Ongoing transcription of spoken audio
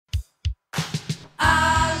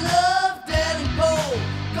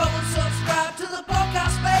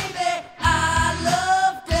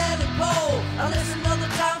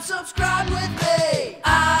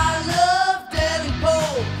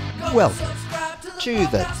welcome to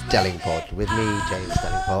the Delingpod with me, James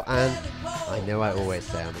Delingpole, and I know I always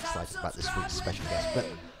say I'm excited about this week's special guest, but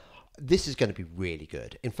this is going to be really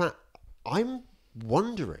good. In fact, I'm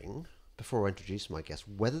wondering, before I introduce my guest,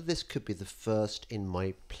 whether this could be the first in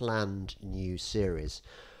my planned new series,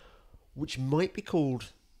 which might be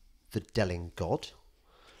called The Delingpod,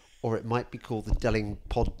 or it might be called The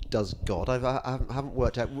Delingpod Does God. I haven't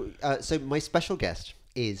worked out. So my special guest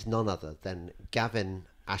is none other than Gavin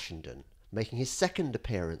Ashenden, making his second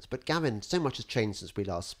appearance. But Gavin, so much has changed since we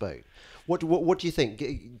last spoke. What do you think?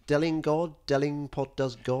 Delingpod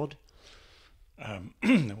Does God?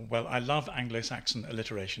 Well, I love Anglo-Saxon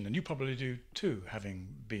alliteration, and you probably do too, having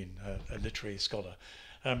been a literary scholar.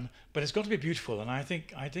 But it's got to be beautiful, and I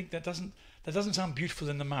think that doesn't sound beautiful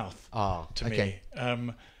in the mouth to me.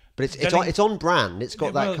 But it's on brand. It's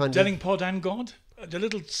got that kind of Delingpod and God. The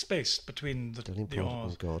little space between the Delingpod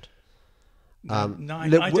and God. I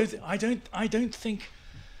don't think.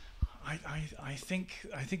 I think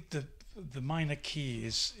the minor key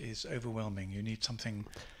is overwhelming. You need something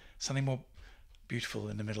more beautiful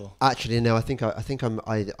in the middle. Actually, no. I think I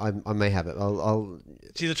may have it. I'll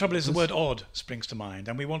see. The trouble is the word odd springs to mind,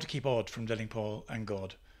 and we want to keep odd from Delingpole and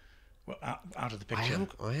God out of the picture.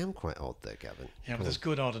 I am quite odd though, Gavin. Yeah, but there's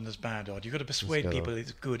good odd and there's bad odd. You've got to persuade people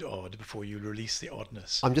it's good odd before you release the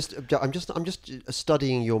oddness. I'm just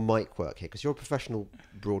studying your mic work here because you're a professional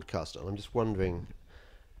broadcaster, and I'm just wondering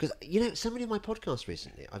because so many of my podcasts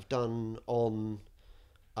recently I've done on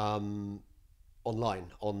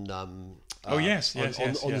online on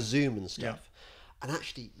Zoom and stuff. Yeah. And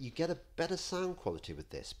actually, you get a better sound quality with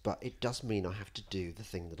this, but it does mean I have to do the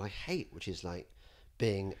thing that I hate, which is like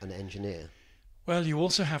being an engineer. Well, you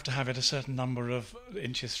also have to have it a certain number of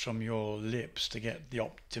inches from your lips to get the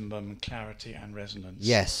optimum clarity and resonance.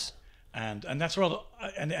 Yes, and that's rather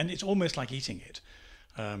and it's almost like eating it.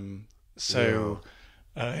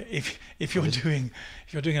 If you're doing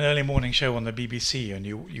an early morning show on the BBC and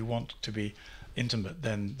you want to be intimate,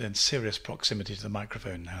 then serious proximity to the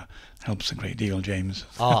microphone helps a great deal, James.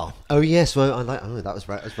 Oh yes. Well, that was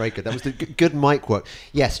right. That was very good. That was the good mic work.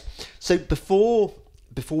 Yes. So before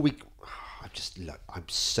we, I'm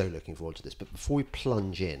so looking forward to this. But before we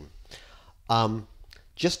plunge in,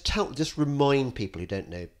 just remind people who don't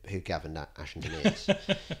know who Gavin Ashenden is.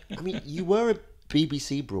 I mean, you were a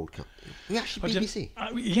BBC broadcaster. Were you actually BBC?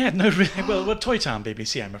 Yeah, no, really. Well, Toy Town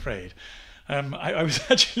BBC, I'm afraid. I was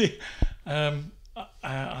actually,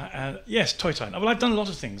 yes, Toy Town. Well, I've done a lot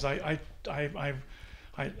of things. I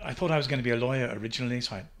thought I was going to be a lawyer originally,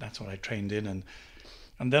 so that's what I trained in,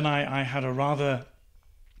 and then I had a rather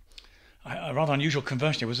unusual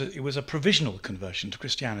conversion. It was a provisional conversion to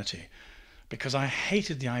Christianity, because I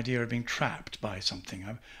hated the idea of being trapped by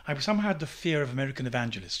something. I somehow had the fear of American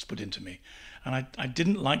evangelists put into me, and I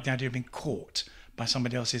didn't like the idea of being caught by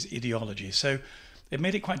somebody else's ideology. So it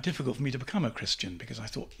made it quite difficult for me to become a Christian, because I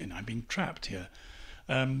thought, I'm being trapped here.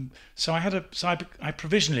 So I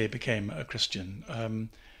provisionally became a Christian, and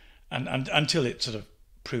until it sort of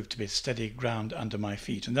proved to be steady ground under my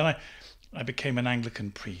feet. And then I became an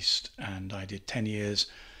Anglican priest, and I did 10 years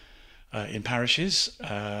in parishes.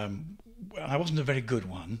 I wasn't a very good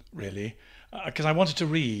one, really, because I wanted to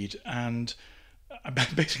read, and I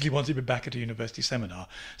basically wanted to be back at a university seminar.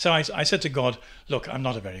 So I said to God, look, I'm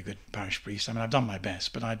not a very good parish priest. I mean, I've done my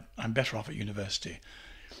best, but I'm better off at university.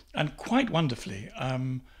 And quite wonderfully,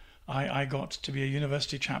 I got to be a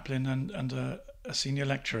university chaplain and a senior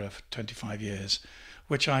lecturer for 25 years,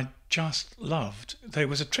 which I just loved. It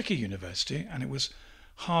was a tricky university, and it was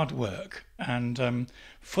hard work and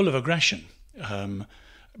full of aggression.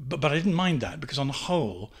 But I didn't mind that, because on the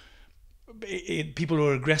whole, people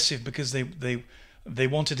were aggressive because they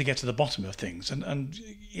wanted to get to the bottom of things, and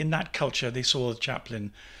in that culture they saw the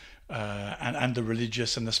chaplain and the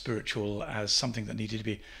religious and the spiritual as something that needed to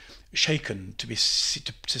be shaken to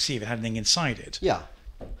see if it had anything inside it. Yeah.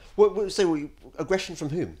 So aggression from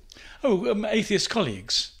whom? Atheist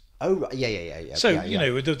colleagues. Oh, yeah. So,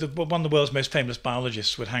 yeah. One of the world's most famous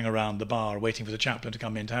biologists would hang around the bar waiting for the chaplain to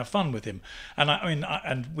come in to have fun with him. And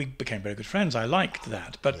and we became very good friends. I liked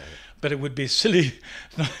that. But it would be silly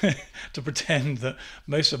to pretend that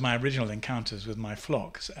most of my original encounters with my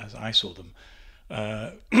flocks, as I saw them,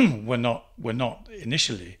 were not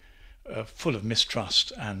initially full of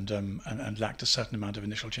mistrust and lacked a certain amount of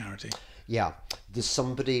initial charity. Yeah, there's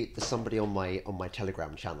somebody on my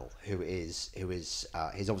Telegram channel who is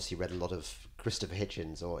he's obviously read a lot of Christopher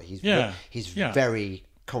Hitchens, or he's very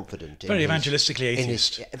confident, very evangelistically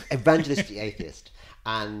atheist, evangelistically atheist,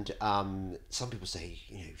 and some people say,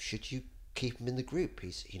 should you keep him in the group?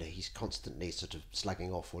 He's constantly sort of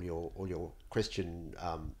slagging off all your Christian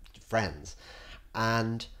friends,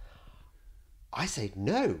 and I say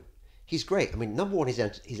no. He's great. I mean, number one,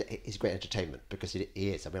 he's great entertainment because he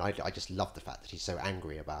is. I mean, I just love the fact that he's so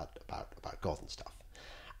angry about God and stuff.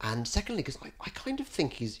 And secondly, because I kind of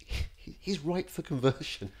think he's ripe for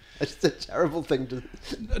conversion. It's a terrible thing to...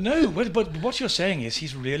 No, but what you're saying is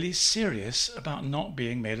he's really serious about not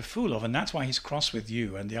being made a fool of, and that's why he's cross with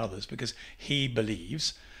you and the others, because he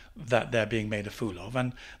believes that they're being made a fool of,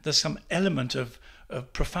 and there's some element of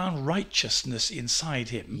profound righteousness inside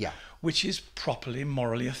him, which is properly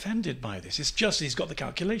morally offended by this. It's just he's got the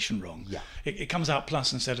calculation wrong. It comes out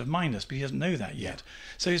plus instead of minus, but he doesn't know that yet.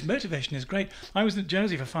 So his motivation is great. I was in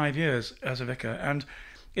Jersey for 5 years as a vicar, and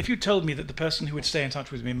if you told me that the person who would stay in touch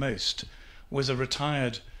with me most was a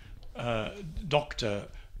retired doctor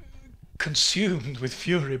consumed with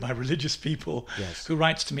fury by religious people who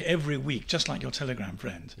writes to me every week, just like your Telegram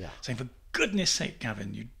friend, saying, for goodness sake,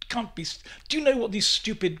 Gavin, you can't be... Do you know what these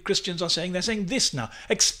stupid Christians are saying? They're saying this now.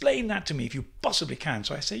 Explain that to me if you possibly can.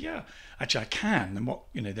 So I say, yeah, actually I can. And what,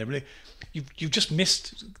 they're really... You've just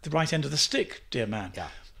missed the right end of the stick, dear man.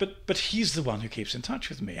 But he's the one who keeps in touch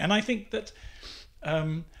with me. And I think that...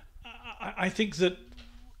 I think that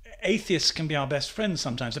atheists can be our best friends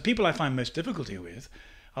sometimes. The people I find most difficulty with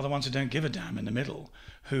are the ones who don't give a damn in the middle,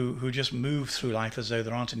 who just move through life as though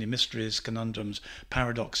there aren't any mysteries, conundrums,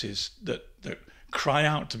 paradoxes that cry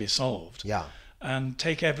out to be solved, and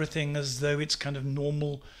take everything as though it's kind of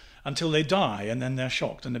normal until they die, and then they're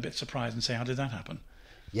shocked and a bit surprised and say, how did that happen?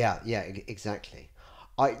 Exactly.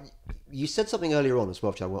 You said something earlier on as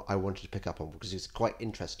well, which I wanted to pick up on, because it's quite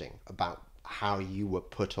interesting about how you were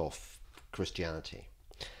put off Christianity,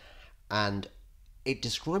 and it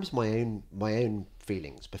describes my own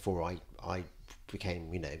feelings before I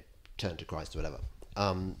became, turned to Christ or whatever.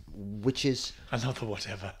 Which is another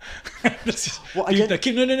whatever. Well, I don't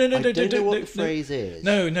know what the phrase is.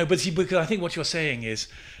 No, but see, because I think what you're saying is,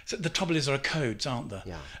 so the trouble is there are codes, aren't there?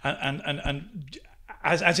 And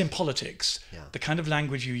as in politics, the kind of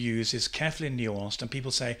language you use is carefully nuanced, and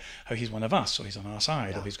people say, oh, he's one of us, or he's on our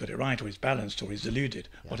side, or he's got it right, or he's balanced, or he's deluded,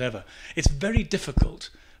 whatever. It's very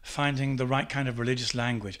difficult finding the right kind of religious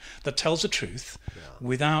language that tells the truth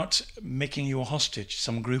without making you a hostage to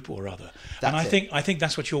some group or other. And I think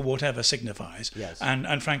that's what your whatever signifies.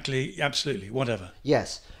 And frankly, absolutely, whatever.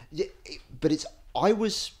 Yes, but I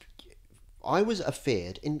was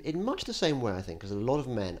afeared in much the same way, I think, because a lot of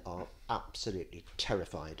men are absolutely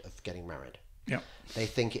terrified of getting married. They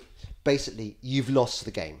think basically you've lost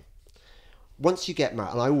the game. Once you get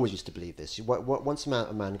married, and I always used to believe this, once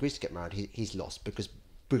a man agrees to get married, he's lost, because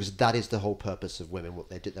that is the whole purpose of women. What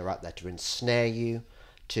they do, they're out there to ensnare you,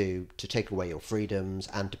 to take away your freedoms,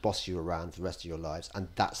 and to boss you around for the rest of your lives. And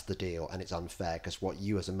that's the deal. And it's unfair, because what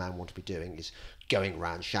you as a man want to be doing is going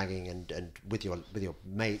around shagging and with your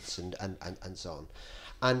mates and so on.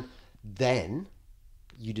 And then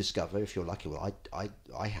you discover, if you're lucky, well,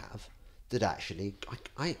 I have, that actually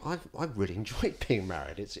I've really enjoyed being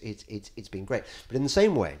married. It's been great. But in the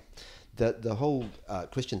same way, the whole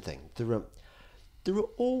Christian thing, there are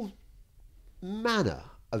all manner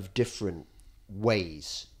of different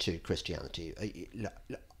ways to Christianity.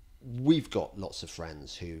 We've got lots of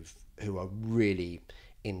friends who are really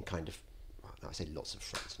in kind of, I say lots of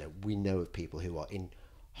friends, we know of people who are in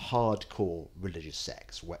hardcore religious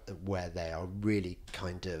sects where they are really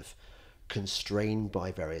kind of constrained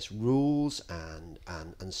by various rules and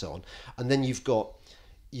so on. And then you've got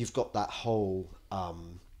that whole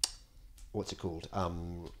what's it called?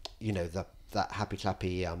 That happy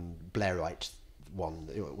clappy Blairite one.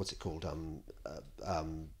 What's it called?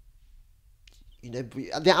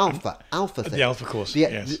 The alpha thing. The alpha course.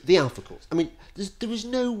 The alpha course. I mean, there is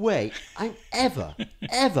no way I'm ever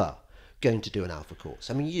going to do an alpha course.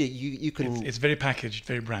 I mean, you can. It's very packaged,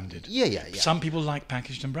 very branded. Yeah. Some people like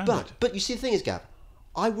packaged and branded. But you see, the thing is, Gav,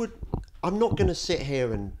 I'm not going to sit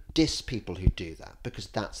here and diss people who do that, because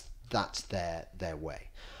that's their way.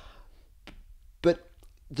 But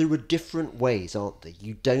there are different ways, aren't there?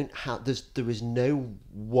 You don't have. There is no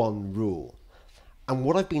one rule. And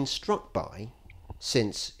what I've been struck by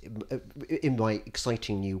since in my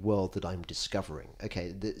exciting new world that I'm discovering.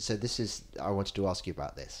 Okay, so this is, I wanted to ask you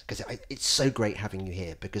about this, because it's so great having you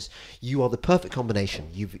here, because you are the perfect combination.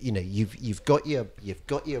 You've got your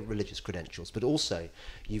religious credentials, but also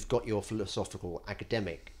you've got your philosophical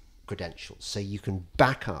academic credentials, so you can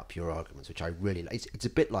back up your arguments, which I really like. It's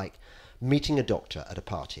a bit like meeting a doctor at a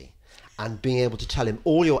party and being able to tell him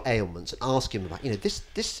all your ailments and ask him about,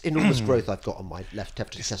 this enormous growth I've got on my left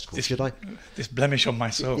testicle. Should I? This blemish on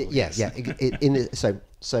my soul.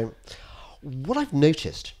 So what I've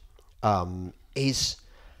noticed is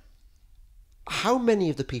how many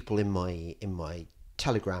of the people in my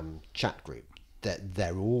Telegram chat group, that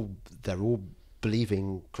they're all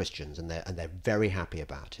believing Christians, and they're very happy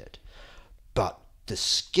about it, but the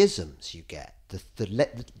schisms you get,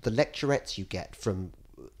 the lecturettes you get from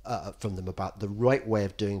them about the right way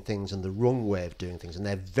of doing things and the wrong way of doing things, and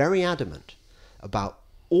they're very adamant about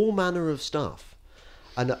all manner of stuff.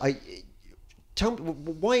 And tell me,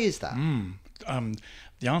 why is that?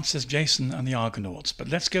 The answer is Jason and the Argonauts. But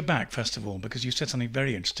let's go back first of all, because you said something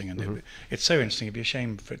very interesting, and it's so interesting. It'd be a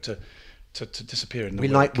shame for it to disappear in the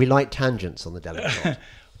work. We like tangents on the Delingpod.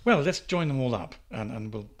 Well, let's join them all up,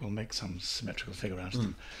 and we'll make some symmetrical figure out of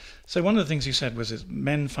them. So one of the things you said was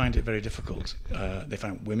men find it very difficult. They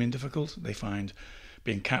find women difficult. They find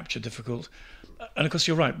being captured difficult. And of course,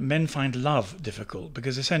 you're right. Men find love difficult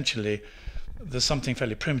because essentially there's something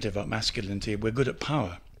fairly primitive about masculinity. We're good at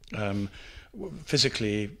power.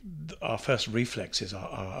 Physically, our first reflexes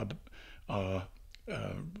are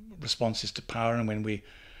responses to power, and when we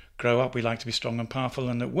grow up, we like to be strong and powerful,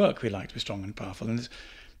 and at work, we like to be strong and powerful,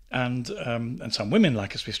 and some women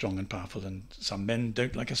like us to be strong and powerful, and some men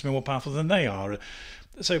don't like us to be more powerful than they are.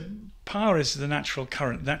 So power is the natural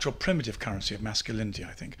primitive currency of masculinity,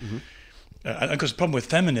 I think. And of course, the problem with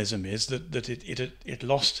feminism is that it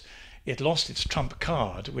lost its trump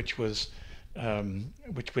card, which was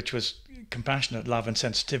compassionate love and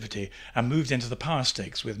sensitivity, and moved into the power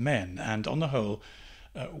stakes with men. And on the whole,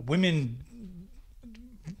 women.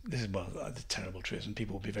 This is the terrible truth, and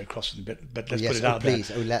people will be very cross with me. But let's put it out there.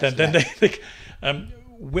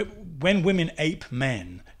 When women ape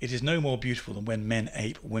men, it is no more beautiful than when men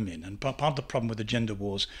ape women. And part of the problem with the gender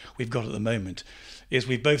wars we've got at the moment is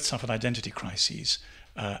we've both suffered identity crises,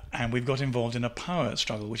 and we've got involved in a power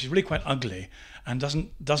struggle, which is really quite ugly and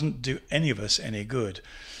doesn't do any of us any good.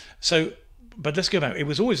 So, but let's go back. It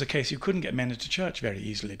was always the case you couldn't get men into church very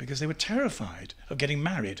easily because they were terrified of getting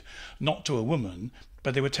married, not to a woman,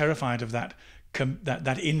 but they were terrified of that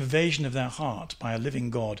invasion of their heart by a living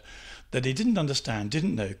God that they didn't understand,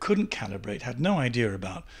 didn't know, couldn't calibrate, had no idea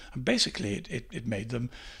about. And basically, it made them,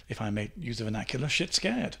 if I may use the vernacular, shit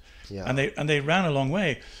scared. Yeah. And they ran a long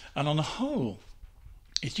way. And on the whole,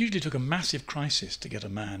 it usually took a massive crisis to get a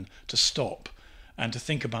man to stop and to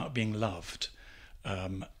think about being loved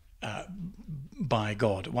by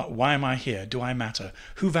God. Why am I here? Do I matter?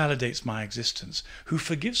 Who validates my existence? Who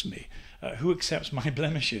forgives me? Who accepts my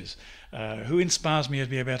blemishes? Who inspires me to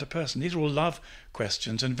be a better person? These are all love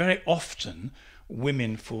questions, and very often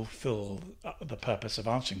women fulfill the purpose of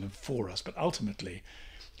answering them for us, but ultimately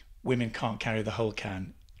women can't carry the whole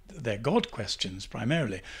can. They're God questions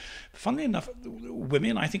primarily. Funnily enough,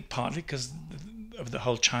 women, I think partly because of the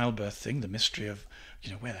whole childbirth thing, the mystery of,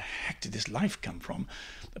 where the heck did this life come from?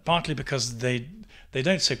 Partly because they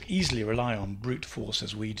don't so easily rely on brute force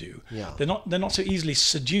as we do. Yeah. They're not so easily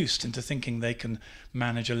seduced into thinking they can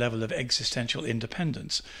manage a level of existential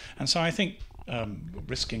independence. And so I think,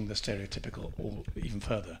 risking the stereotypical or even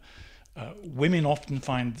further, women often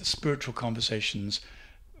find spiritual conversations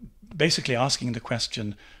basically asking the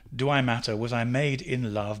question, do I matter? Was I made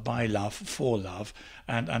in love, by love, for love?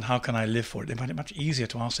 And how can I live for it? They find it much easier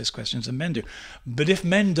to ask these questions than men do. But if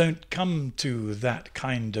men don't come to that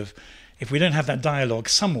kind of, if we don't have that dialogue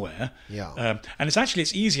somewhere, and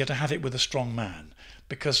it's easier to have it with a strong man,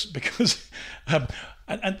 because part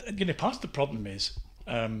of the problem is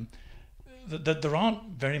that there aren't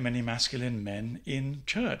very many masculine men in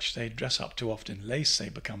church. They dress up too often in lace. They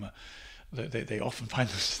become They often find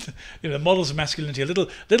the models of masculinity a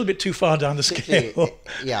little bit too far down the scale.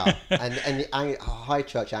 Yeah, and high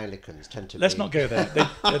church Anglicans tend to. Let's not go there.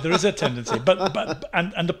 There is a tendency, but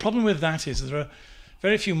the problem with that is there are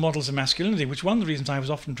very few models of masculinity. Which one of the reasons I was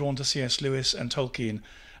often drawn to C.S. Lewis and Tolkien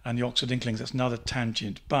and the Oxford Inklings. That's another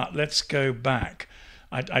tangent. But let's go back.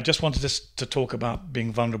 I just wanted to talk about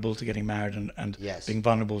being vulnerable to getting married and yes. being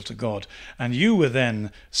vulnerable to God. And you were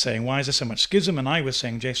then saying, why is there so much schism? And I was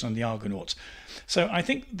saying, Jason and the Argonauts. So I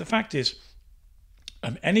think the fact is,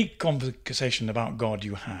 any conversation about God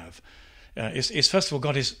you have is first of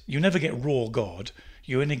all, you never get raw God.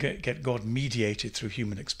 You only get God mediated through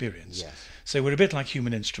human experience. Yes. So we're a bit like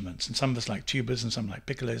human instruments, and some of us like tubas, and some like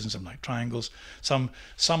piccolos, and some like triangles. Some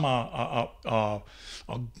are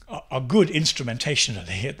good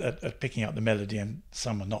instrumentationally at picking out the melody, and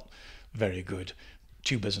some are not very good.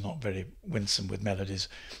 Tubas are not very winsome with melodies.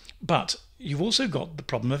 But you've also got the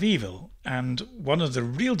problem of evil, and one of the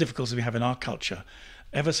real difficulties we have in our culture,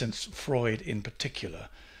 ever since Freud in particular,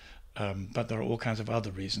 but there are all kinds of other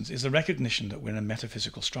reasons, is the recognition that we're in a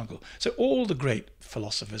metaphysical struggle. So all the great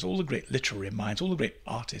philosophers, all the great literary minds, all the great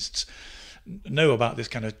artists know about this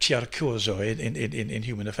kind of cercoso in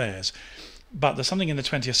human affairs. But there's something in the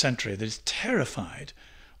 20th century that is terrified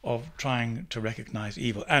of trying to recognize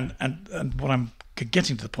evil. And what I'm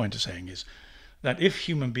getting to the point of saying is that if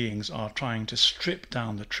human beings are trying to strip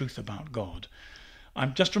down the truth about God,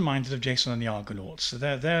 I'm just reminded of Jason and the Argonauts. So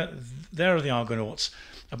there are the Argonauts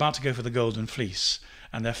about to go for the Golden Fleece,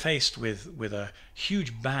 and they're faced with a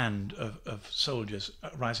huge band of soldiers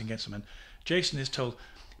rising against them. And Jason is told,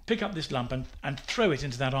 pick up this lump and throw it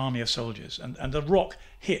into that army of soldiers. And the rock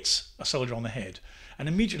hits a soldier on the head. And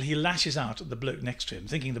immediately he lashes out at the bloke next to him,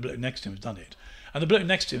 thinking the bloke next to him has done it. And the bloke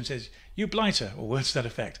next to him says, "You blighter," or words to that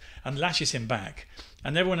effect, and lashes him back.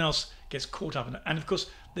 And everyone else gets caught up in it. And of course,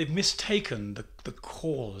 they've mistaken the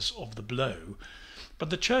cause of the blow. But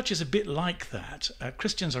the church is a bit like that.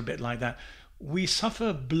 Christians are a bit like that. We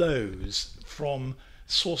suffer blows from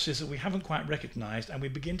sources that we haven't quite recognized, and we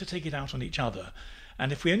begin to take it out on each other.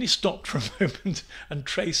 And if we only stopped for a moment and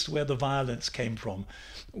traced where the violence came from,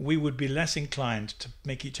 we would be less inclined to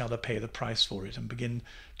make each other pay the price for it and begin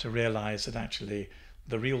to realize that actually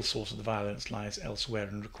the real source of the violence lies elsewhere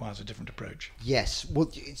and requires a different approach. Yes, well,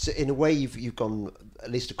 it's, in a way, you've gone at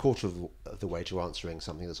least a quarter of the way to answering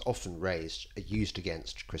something that's often used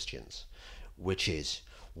against Christians, which is,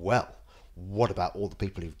 well, what about all the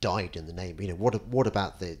people who've died in the name? You know, what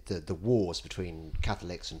about the wars between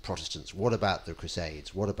Catholics and Protestants? What about the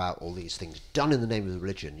Crusades? What about all these things done in the name of the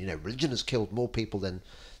religion? You know, religion has killed more people than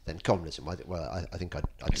communism. I think I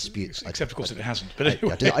dispute. Except, of course, it hasn't. But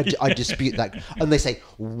anyway. I dispute that. And they say,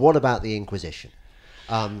 what about the Inquisition?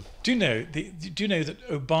 Do you know that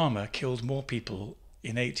Obama killed more people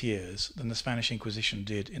in 8 years than the Spanish Inquisition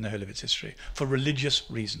did in the whole of its history for religious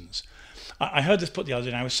reasons? I heard this put the other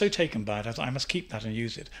day, and I was so taken by it, I thought I must keep that and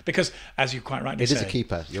use it. Because, as you quite rightly say... It is a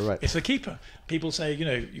keeper, you're right. It's a keeper. People say, you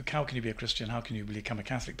know, how can you be a Christian? How can you become a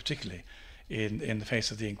Catholic, particularly in the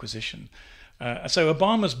face of the Inquisition? So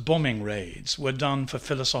Obama's bombing raids were done for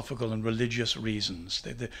philosophical and religious reasons.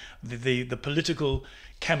 The political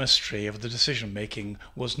chemistry of the decision-making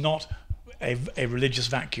was not a religious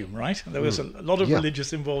vacuum, right? There was a lot of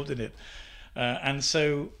religious involved in it. And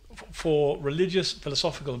so for religious,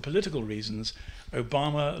 philosophical and political reasons,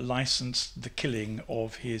 Obama licensed the killing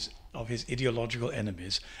of his ideological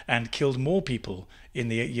enemies and killed more people in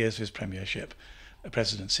the 8 years of his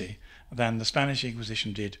presidency than the Spanish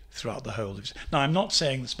Inquisition did throughout the whole of it. Now, I'm not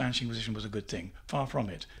saying the Spanish Inquisition was a good thing. Far from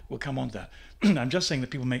it. We'll come on to that. I'm just saying that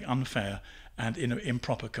people make unfair and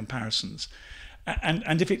improper comparisons.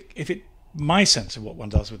 And if it my sense of what one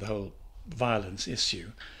does with the whole violence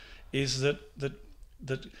issue is that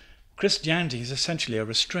Christianity is essentially a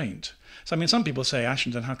restraint. So I mean, some people say,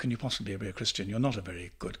 Ashenden, how can you possibly be a Christian? You're not a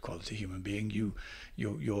very good quality human being.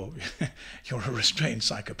 You're a restrained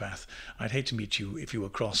psychopath. I'd hate to meet you if you were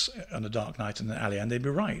cross on a dark night in an alley, and they'd be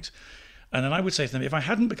right. And then I would say to them, if I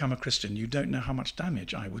hadn't become a Christian, you don't know how much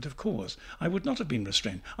damage I would have caused. I would not have been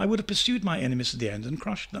restrained. I would have pursued my enemies to the end and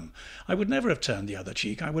crushed them. I would never have turned the other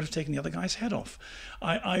cheek. I would have taken the other guy's head off.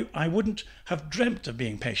 I wouldn't have dreamt of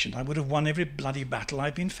being patient. I would have won every bloody battle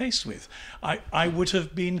I've been faced with. I would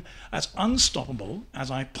have been as unstoppable as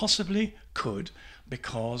I possibly could,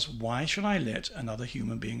 because why should I let another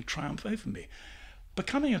human being triumph over me?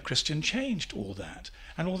 Becoming a Christian changed all that.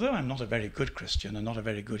 And although I'm not a very good Christian and not a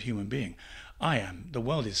very good human being, the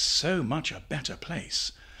world is so much a better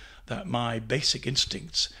place that my basic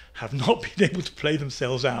instincts have not been able to play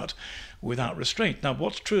themselves out without restraint. Now,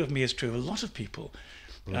 what's true of me is true of a lot of people.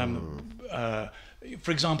 For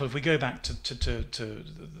example, if we go back towards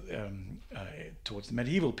the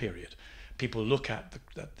medieval period, people look at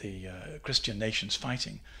the Christian nations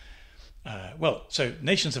fighting. So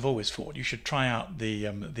nations have always fought. You should try out the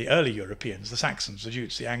early Europeans, the Saxons, the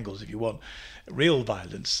Jutes, the Angles, if you want real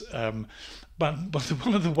violence. But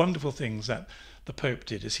one of the wonderful things that the Pope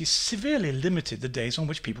did is he severely limited the days on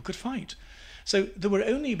which people could fight. So there were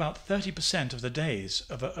only about 30% of the days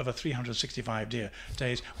of a 365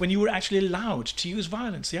 days when you were actually allowed to use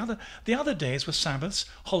violence. The other days were Sabbaths,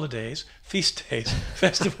 holidays, feast days,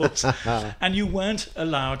 festivals, and you weren't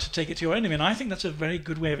allowed to take it to your enemy. And I think that's a very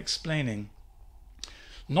good way of explaining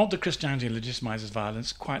not that Christianity legitimizes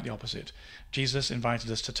violence, quite the opposite. Jesus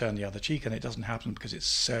invited us to turn the other cheek, and it doesn't happen because it's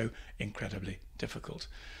so incredibly difficult.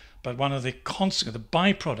 But one of the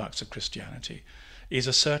byproducts of Christianity is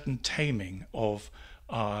a certain taming of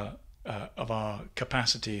our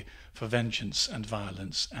capacity for vengeance and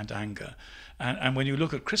violence and anger. And when you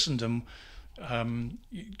look at Christendom, I don't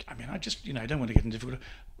want to get into difficult,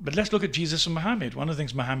 but let's look at Jesus and Muhammad. One of the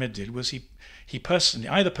things Muhammad did was he personally,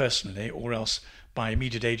 either personally or else by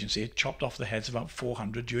immediate agency, chopped off the heads of about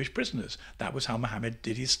 400 Jewish prisoners. That was how Muhammad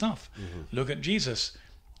did his stuff. Mm-hmm. Look at Jesus.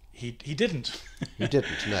 he didn't. He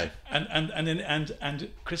didn't, no. And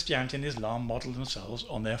Christianity and Islam model themselves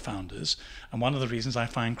on their founders. And one of the reasons I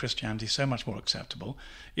find Christianity so much more acceptable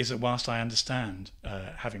is that whilst I understand,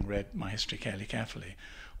 having read my history carefully,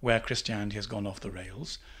 where Christianity has gone off the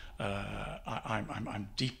rails, I'm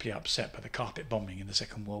deeply upset by the carpet bombing in the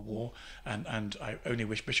Second World War, and I only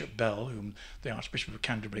wish Bishop Bell, whom the Archbishop of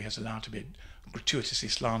Canterbury has allowed to be gratuitously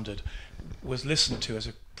slandered, was listened to as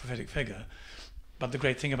a prophetic figure. But the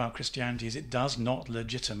great thing about Christianity is it does not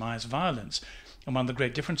legitimize violence. And one of the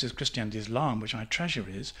great differences Christianity and Islam, which I treasure,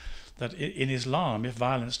 is that in Islam, if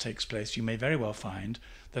violence takes place, you may very well find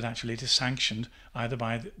that actually it is sanctioned either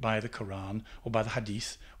by the Koran or by the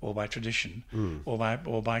Hadith or by tradition or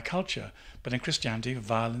by culture. But in Christianity,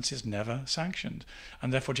 violence is never sanctioned.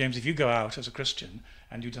 And therefore, James, if you go out as a Christian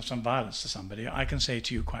and you do some violence to somebody, I can say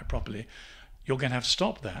to you quite properly, you're going to have to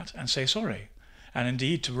stop that and say sorry. And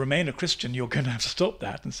indeed, to remain a Christian, you're going to have to stop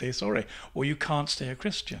that and say sorry, or you can't stay a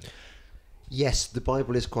Christian. Yes, the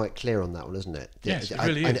Bible is quite clear on that one, isn't it? Yes, it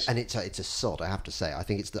really is. And it's a sod, I have to say. I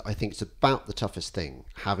think it's about the toughest thing,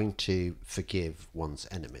 having to forgive one's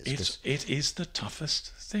enemies. It is the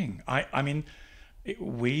toughest thing. I mean,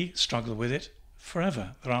 we struggle with it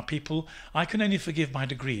forever. There are people, I can only forgive by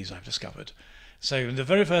degrees, I've discovered. So the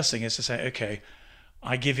very first thing is to say, okay,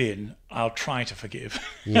 I give in, I'll try to forgive.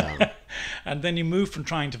 Yeah. And then you move from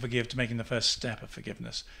trying to forgive to making the first step of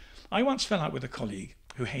forgiveness. I once fell out with a colleague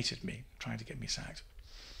who hated me, trying to get me sacked.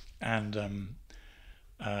 And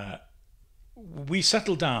we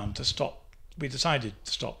settled down to stop, we decided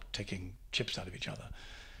to stop taking chips out of each other.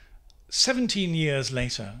 17 years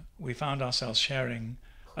later, we found ourselves sharing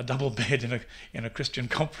a double bed in a Christian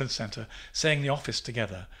conference centre, saying the office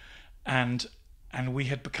together, and we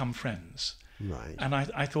had become friends. Right. And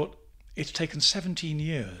I thought, it's taken 17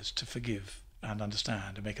 years to forgive and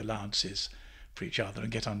understand and make allowances for each other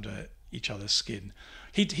and get under each other's skin.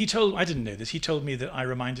 He told, I didn't know this, he told me that I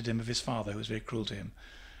reminded him of his father, who was very cruel to him.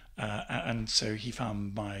 And so he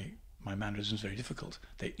found my mannerisms very difficult.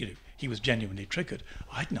 He was genuinely triggered.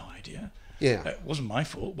 I had no idea. Yeah. It wasn't my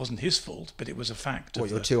fault, it wasn't his fault, but it was a fact.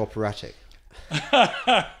 You're too operatic.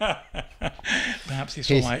 Perhaps he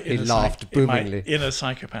saw my inner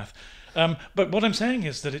psychopath. But what I'm saying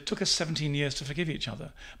is that it took us 17 years to forgive each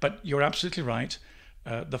other. But you're absolutely right.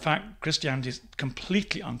 The fact Christianity is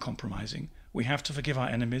completely uncompromising. We have to forgive our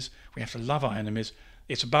enemies. We have to love our enemies.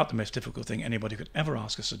 It's about the most difficult thing anybody could ever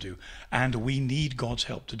ask us to do. And we need God's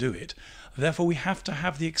help to do it. Therefore, we have to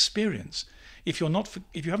have the experience. If you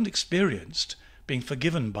haven't experienced being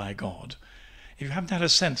forgiven by God, if you haven't had a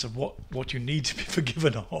sense of what you need to be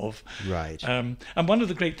forgiven of. Right. And one of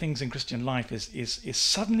the great things in Christian life is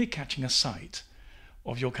suddenly catching a sight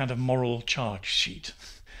of your kind of moral charge sheet.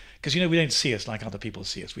 Because, we don't see us like other people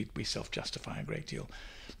see us. We self-justify a great deal.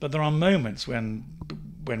 But there are moments when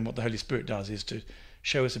what the Holy Spirit does is to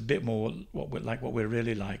show us a bit more what we're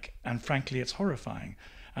really like. And frankly, it's horrifying.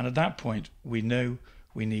 And at that point, we know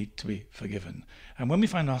we need to be forgiven. And when we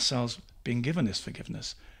find ourselves being given this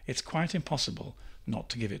forgiveness, it's quite impossible not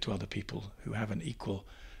to give it to other people who have an equal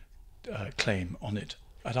claim on it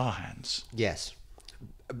at our hands. Yes.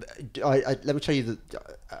 Let me tell you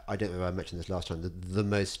that I don't know if I mentioned this last time. The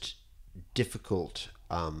most difficult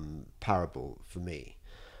parable for me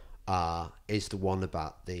is the one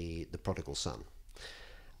about the prodigal son.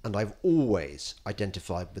 And I've always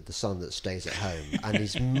identified with the son that stays at home and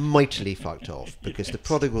he's mightily fucked off because the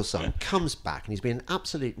prodigal son comes back and he's been an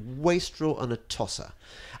absolute wastrel and a tosser.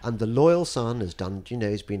 And the loyal son has done,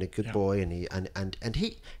 he's been a good boy and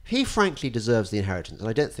he frankly deserves the inheritance. And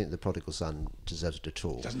I don't think the prodigal son deserves it at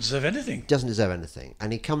all. Doesn't deserve anything. Doesn't deserve anything.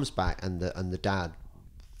 And he comes back and the dad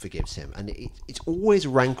forgives him. And it's always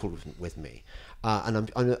rankled with me. And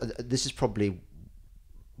this is probably...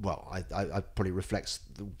 Well, I probably reflects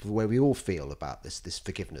the way we all feel about this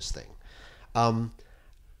forgiveness thing.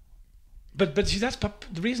 But see, that's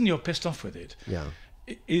the reason you're pissed off with it. Yeah.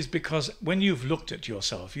 Is because when you've looked at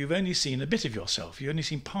yourself, you've only seen a bit of yourself. You've only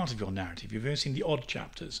seen part of your narrative. You've only seen the odd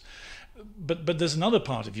chapters. But there's another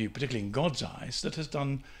part of you, particularly in God's eyes, that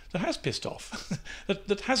has pissed off,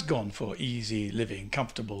 that has gone for easy living,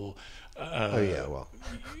 comfortable.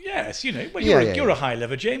 Yes, you're a high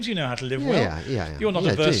lever, James. You know how to live well. Yeah. You're not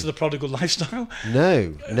averse to the prodigal lifestyle. No.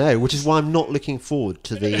 Which is why I'm not looking forward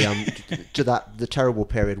to the the terrible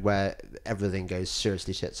period where everything goes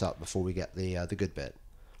seriously tits up before we get the good bit.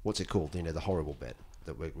 What's it called? The horrible bit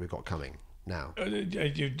that we've got coming now. Are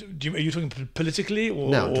you talking politically or?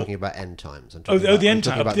 No, I'm talking about end times. The end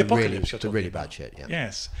times, the apocalypse. The really bad shit. Yeah.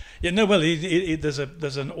 Yes. Yeah. No. Well,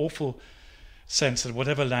 there's an awful sense that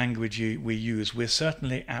whatever language we use, we're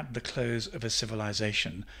certainly at the close of a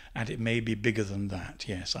civilization, and it may be bigger than that.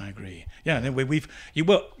 Yes, I agree. Yeah, no,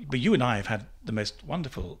 but you and I have had the most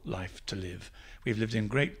wonderful life to live. We've lived in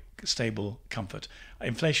great, stable comfort.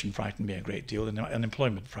 Inflation frightened me a great deal, and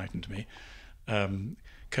unemployment frightened me.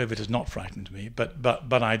 COVID has not frightened me,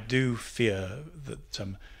 but I do fear that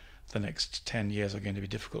the next 10 years are going to be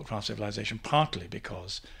difficult for our civilization, partly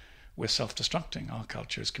because we're self-destructing. Our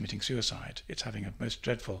culture is committing suicide. It's having a most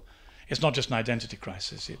dreadful... It's not just an identity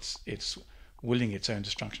crisis. It's willing its own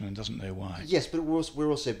destruction and doesn't know why. Yes, but we're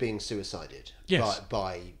also being suicided. Yes.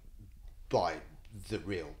 By the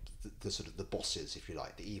real, the sort of the bosses, if you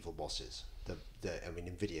like, the evil bosses.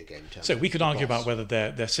 In video game terms. So we could argue about whether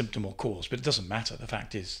they're symptom or cause, but it doesn't matter. The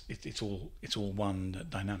fact is, it's all one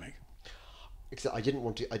dynamic. Except I didn't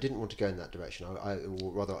want to go in that direction. Or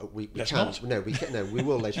rather, we Let's can. not. No, we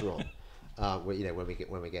will later on. When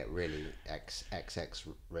we get really XX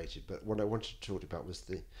rated. But what I wanted to talk about was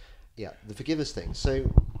the forgiveness thing. So,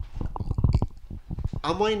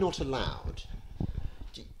 am I not allowed?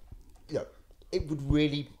 It would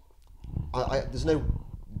really. There's no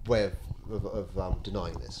way of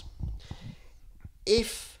denying this.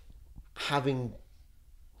 If having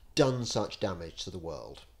done such damage to the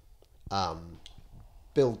world,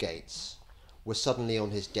 Bill Gates was suddenly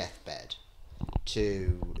on his deathbed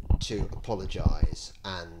to apologise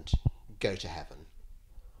and go to heaven,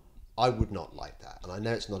 I would not like that. And I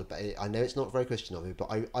know it's not very Christian of me, but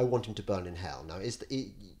I want him to burn in hell. Now, obviously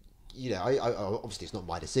it's not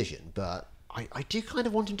my decision, but I do kind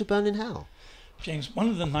of want him to burn in hell. James, one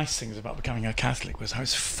of the nice things about becoming a Catholic was I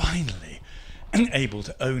was finally able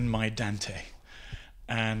to own my Dante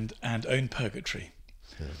and own purgatory.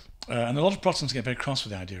 Yeah. And a lot of Protestants get very cross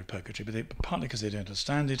with the idea of purgatory, but partly because they don't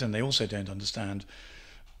understand it, and they also don't understand,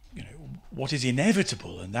 what is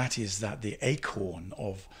inevitable, and that is that the acorn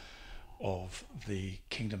of the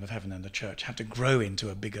kingdom of heaven and the church have to grow into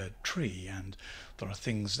a bigger tree, and there are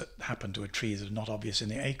things that happen to a tree that are not obvious in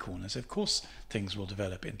the acorn. And so of course things will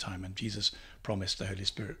develop in time, and Jesus promised the Holy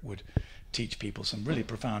Spirit would teach people some really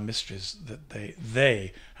profound mysteries that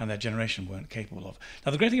they and their generation weren't capable of.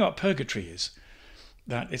 Now, the great thing about purgatory is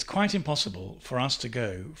that it's quite impossible for us to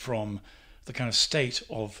go from the kind of state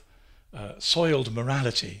of soiled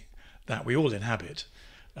morality that we all inhabit.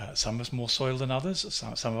 Some of us more soiled than others.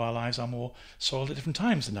 Some of our lives are more soiled at different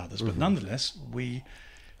times than others. But nonetheless, we're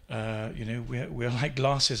like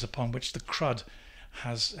glasses upon which the crud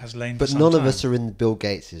has lain. But for some none time. of us are in Bill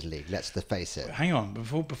Gates' league. Let's face it. Hang on,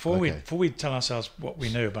 before we tell ourselves what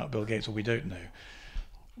we know about Bill Gates or we don't know.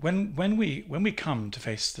 When we come to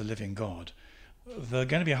face the living God, there are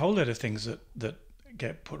going to be a whole load of things that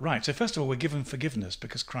get put right. So first of all, we're given forgiveness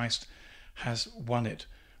because Christ has won it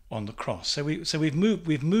on the cross. So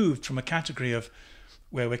we've moved from a category of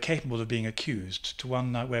where we're capable of being accused to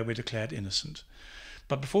one where we're declared innocent.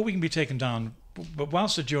 But before we can be taken down, but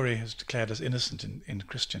whilst the jury has declared us innocent in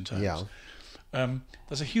Christian terms,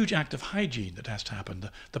 there's a huge act of hygiene that has to happen.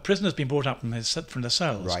 The prisoner's been brought up from the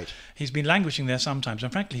cells. Right. He's been languishing there sometimes,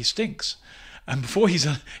 and frankly, he stinks. And before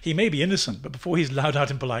he may be innocent, but before he's allowed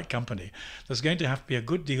out in polite company, there's going to have to be a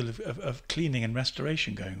good deal of cleaning and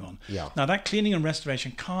restoration going on. Yeah. Now, that cleaning and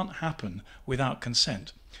restoration can't happen without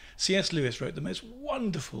consent. C.S. Lewis wrote the most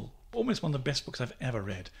wonderful, almost one of the best books I've ever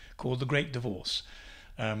read, called The Great Divorce.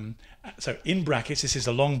 So in brackets, this is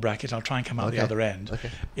a long bracket, I'll try and come out the other end.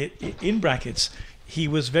 Okay. In brackets, he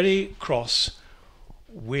was very cross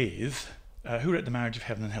with, who wrote The Marriage of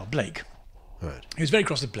Heaven and Hell? Blake. Right. He was very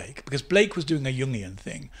cross with Blake because Blake was doing a Jungian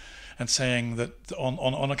thing and saying that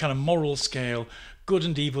on a kind of moral scale, good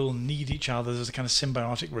and evil need each other. There's a kind of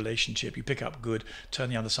symbiotic relationship. You pick up good,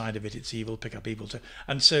 turn the other side of it, it's evil, pick up evil too.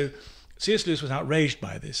 And so C.S. Lewis was outraged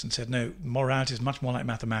by this and said, no, morality is much more like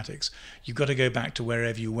mathematics. You've got to go back to where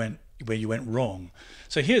you went wrong.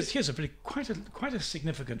 So here's a really quite a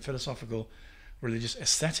significant philosophical, religious,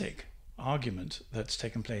 aesthetic argument that's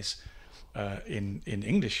taken place in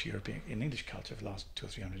English culture for the last 200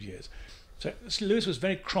 or 300 years. So Lewis was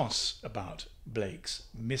very cross about Blake's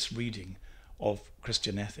misreading of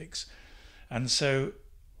Christian ethics, and so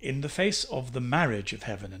in the face of the marriage of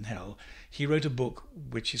heaven and hell, he wrote a book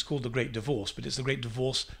which is called The Great Divorce, but it's the great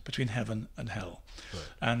divorce between heaven and hell. Right.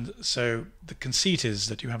 And so the conceit is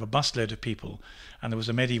that you have a busload of people, and there was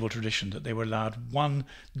a medieval tradition that they were allowed 1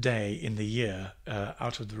 day in the year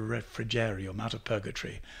out of the refrigerium, out of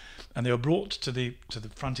purgatory, and they were brought to the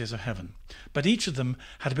frontiers of heaven. But each of them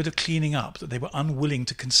had a bit of cleaning up that they were unwilling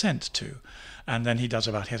to consent to. And then he has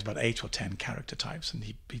about 8 or 10 character types, and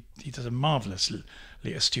he does a marvelously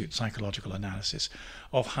astute psychological analysis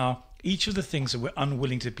of how each of the things that we're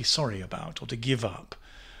unwilling to be sorry about or to give up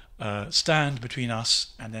stand between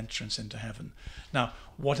us and entrance into heaven. Now,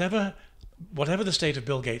 whatever the state of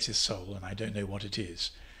Bill Gates' soul, and I don't know what it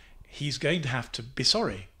is, he's going to have to be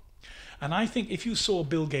sorry. And I think if you saw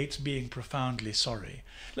Bill Gates being profoundly sorry,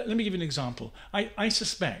 let me give you an example. I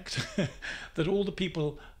suspect that all the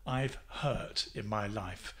people I've hurt in my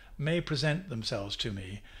life may present themselves to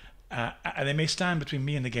me, and they may stand between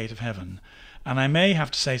me and the gate of heaven, and I may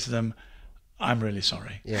have to say to them, I'm really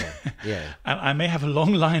sorry. Yeah. And I may have a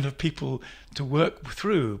long line of people to work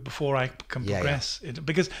through before I can progress.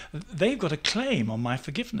 Because they've got a claim on my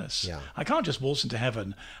forgiveness. Yeah. I can't just waltz into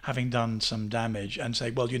heaven having done some damage and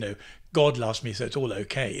say, well, God loves me, so it's all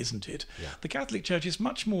okay, isn't it? Yeah. The Catholic Church is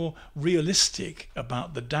much more realistic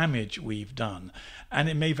about the damage we've done. And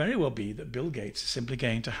it may very well be that Bill Gates is simply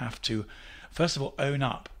going to have to, first of all, own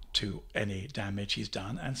up to any damage he's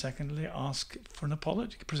done, and secondly, ask for an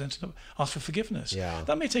apology, ask for forgiveness. Yeah.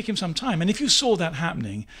 That may take him some time. And if you saw that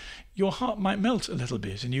happening, your heart might melt a little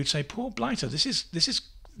bit, and you'd say, "Poor blighter, this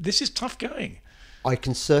is tough going." I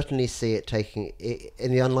can certainly see it taking,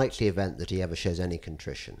 in the unlikely event that he ever shows any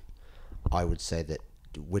contrition, I would say that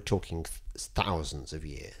we're talking thousands of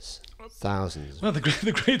years. Thousands. Well, the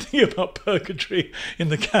great thing about purgatory in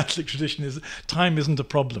the Catholic tradition is time isn't a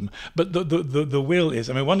problem, but the will is.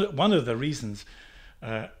 I mean, one of the reasons,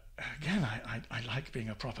 again, I like being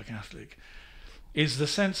a proper Catholic, is the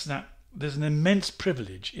sense that there's an immense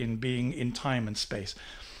privilege in being in time and space.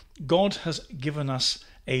 God has given us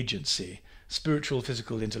agency, spiritual,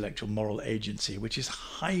 physical, intellectual, moral agency, which is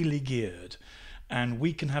highly geared. And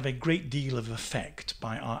we can have a great deal of effect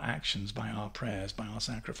by our actions, by our prayers, by our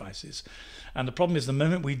sacrifices. And the problem is the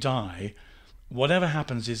moment we die, whatever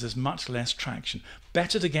happens is there's much less traction.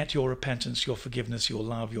 Better to get your repentance, your forgiveness, your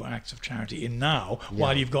love, your acts of charity in now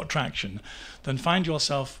while you've got traction than find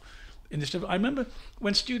yourself in this. I remember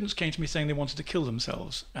when students came to me saying they wanted to kill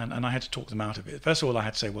themselves, and I had to talk them out of it. First of all, I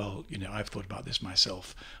had to say, well, I've thought about this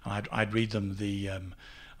myself. And I'd read them the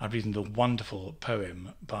wonderful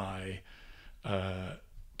poem by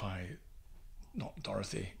not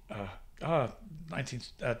Dorothy, early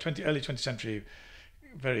 20th century,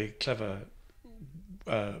 very clever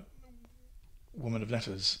woman of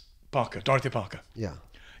letters, Dorothy Parker. Yeah.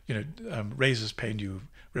 Razors pain you,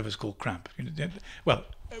 rivers called cramp. Well,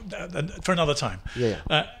 for another time.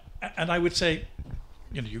 Yeah. And I would say,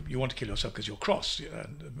 you want to kill yourself because you're cross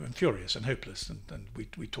and furious and hopeless, and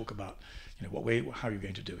we talk about, how are you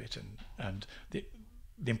going to do it, and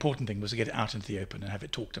the important thing was to get it out into the open and have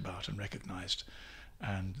it talked about and recognised,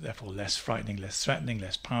 and therefore less frightening, less threatening,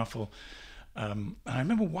 less powerful. And I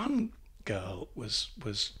remember one girl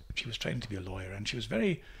she was trained to be a lawyer, and she was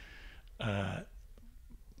very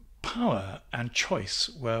power and choice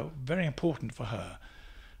were very important for her.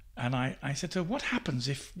 And I said to her, what happens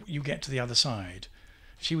if you get to the other side?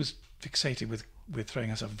 She was fixated with throwing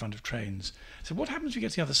herself in front of trains. I said, what happens if you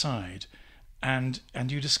get to the other side and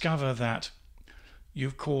you discover that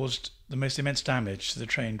you've caused the most immense damage to the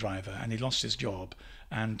train driver, and he lost his job,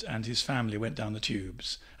 and his family went down the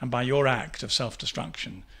tubes, and by your act of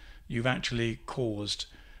self-destruction you've actually caused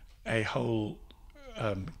a whole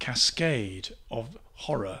cascade of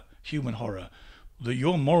horror, human horror, that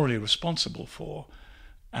you're morally responsible for,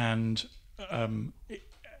 and at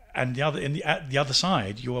the other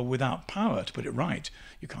side you are without power to put it right.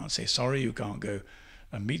 You can't say sorry, you can't go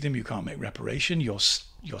and meet them, you can't make reparation, you're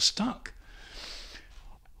stuck.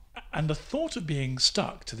 And the thought of being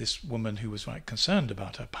stuck to this woman who was concerned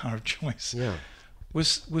about her power of choice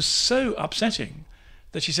was so upsetting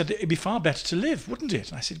that she said, it'd be far better to live, wouldn't it?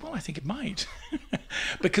 And I said, well, I think it might.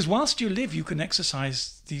 Because whilst you live, you can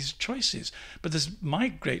exercise these choices. But my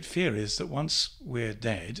great fear is that once we're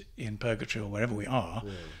dead in purgatory or wherever we are,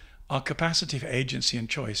 our capacity for agency and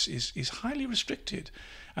choice is highly restricted.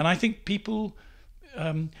 And I think people...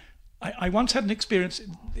 I once had an experience.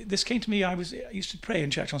 This came to me. I used to pray in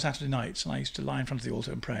church on Saturday nights, and I used to lie in front of the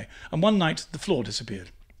altar and pray. And one night the floor disappeared,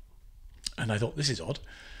 and I thought, this is odd.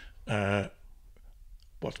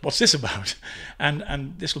 What's this about?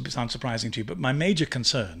 And this will sound surprising to you, but my major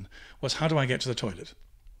concern was, how do I get to the toilet?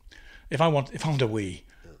 If I want a wee,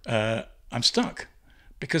 I'm stuck,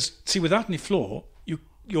 because see, without any floor,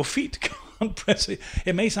 your feet can't press it.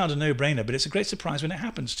 It may sound a no-brainer, but it's a great surprise when it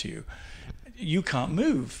happens to you. You can't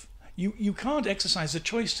move. You can't exercise the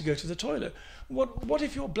choice to go to the toilet. What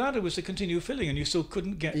if your bladder was to continue filling and you still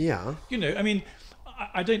couldn't get? Yeah. You know, I mean,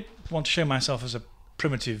 I don't want to show myself as a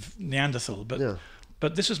primitive Neanderthal,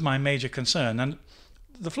 but this was my major concern, and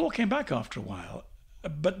the floor came back after a while.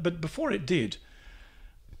 But before it did,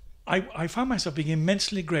 I found myself being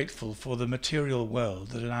immensely grateful for the material world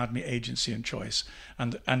that allowed me agency and choice,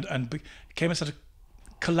 and became a sort of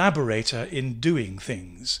collaborator in doing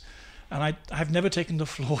things. And I've never taken the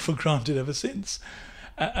floor for granted ever since.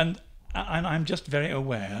 And I'm just very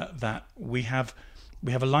aware that we have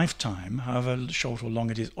a lifetime, however short or long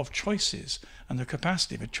it is, of choices and the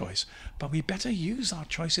capacity of a choice. But we better use our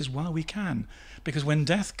choices while we can, because when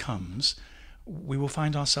death comes, we will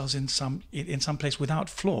find ourselves in some place without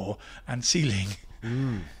floor and ceiling,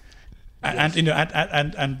 and you know,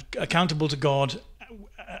 and accountable to God,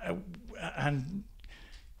 and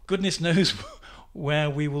goodness knows where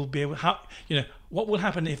we will be able. How, you know, what will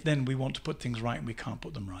happen if then we want to put things right and we can't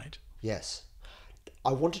put them right? Yes,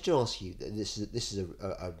 I wanted to ask you. This is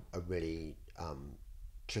a really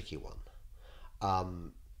tricky one,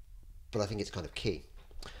 but I think it's kind of key.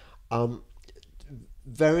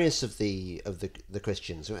 Various of the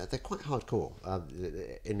Christians, they're quite hardcore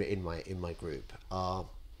in my group, are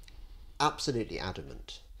absolutely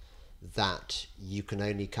adamant that you can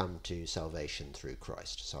only come to salvation through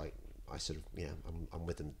Christ. So I sort of, you know, I'm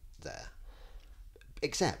with them there.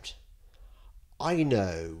 Except I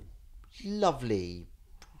know lovely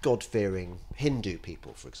God-fearing Hindu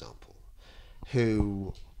people, for example,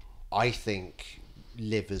 who I think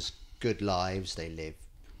live as good lives. They live,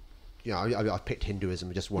 you know, I picked Hinduism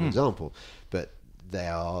as just one example, but they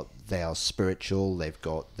are spiritual.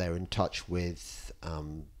 They're in touch with,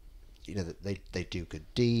 you know, they do good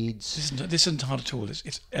deeds. This isn't hard at all.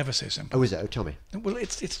 It's ever so simple. Oh, is it? Oh, tell me. Well,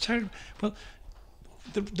 it's terrible. Well,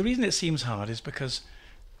 the reason it seems hard is because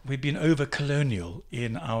we've been over colonial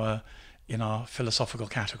in our philosophical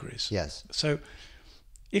categories. Yes. So,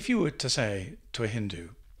 if you were to say to a Hindu,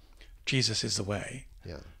 Jesus is the way,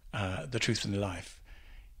 the truth, and the life,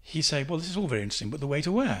 he'd say, well, this is all very interesting, but the way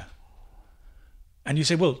to where? And you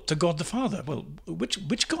say, well, to God the Father. Well,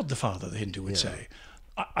 which God the Father, the Hindu would say.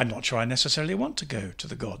 I'm not sure I necessarily want to go to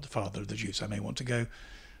the God the Father of the Jews. I may want to go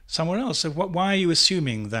somewhere else. So why are you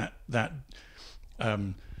assuming that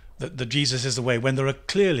Jesus is the way when there are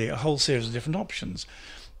clearly a whole series of different options?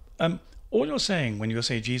 All you're saying when you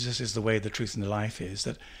say Jesus is the way, the truth, and the life is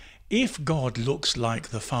that if God looks like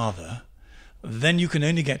the Father, then you can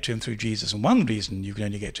only get to him through Jesus. And one reason you can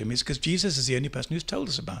only get to him is because Jesus is the only person who's told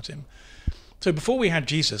us about him. So before we had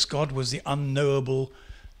Jesus, God was the unknowable,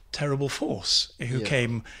 terrible force who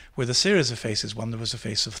came with a series of faces. One, there was a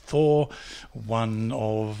face of Thor, one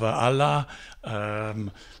of Allah,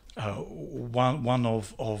 one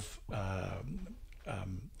of I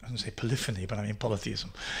was going to say polyphony, but I mean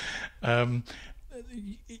polytheism.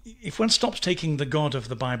 If one stops taking the God of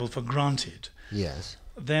the Bible for granted,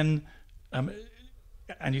 then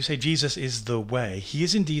and you say Jesus is the way, he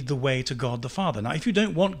is indeed the way to God the Father. Now, if you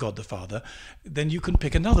don't want God the Father, then you can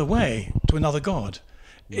pick another way to another God.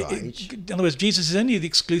 Right. In other words, Jesus is only the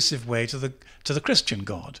exclusive way to the Christian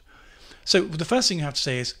God. So the first thing you have to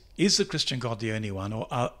say is the Christian God the only one, or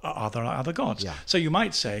are there other gods? Yeah. So you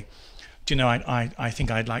might say, do you know, I think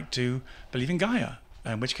I'd like to believe in Gaia,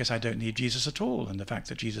 in which case I don't need Jesus at all. And the fact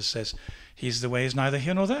that Jesus says he's the way is neither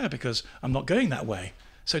here nor there, because I'm not going that way.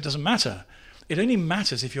 So it doesn't matter. It only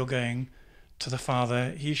matters if you're going to the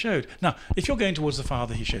Father he showed. Now, if you're going towards the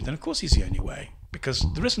Father he showed, then of course he's the only way, because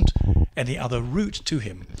there isn't any other route to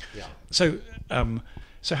him. Yeah. So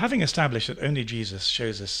having established that only Jesus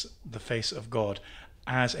shows us the face of God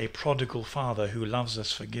as a prodigal Father who loves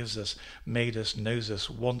us, forgives us, made us, knows us,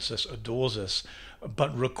 wants us, adores us,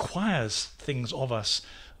 but requires things of us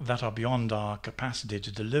that are beyond our capacity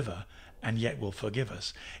to deliver, and yet will forgive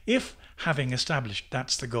us. If, having established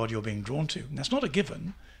that's the God you're being drawn to, and that's not a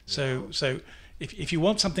given, so if you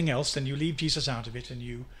want something else, then you leave Jesus out of it and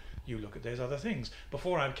you look at those other things.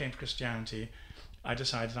 Before I came to Christianity, I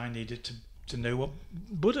decided I needed to know what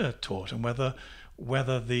Buddha taught, and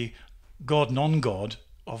whether the God, non-God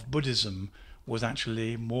of Buddhism was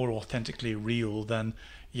actually more authentically real than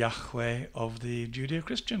Yahweh of the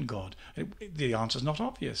Judeo-Christian God. The answer's not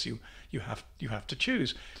obvious. You have to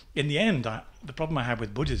choose. In the end, the problem I had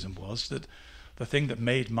with Buddhism was that the thing that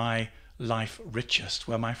made my life richest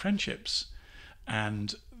were my friendships,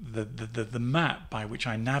 and the map by which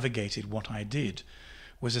I navigated what I did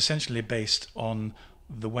was essentially based on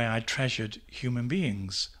the way I treasured human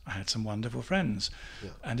beings. I had some wonderful friends,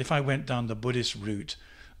 and if I went down the Buddhist route,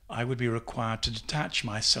 I would be required to detach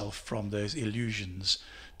myself from those illusions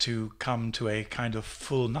to come to a kind of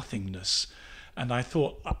full nothingness. And I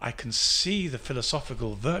thought, I can see the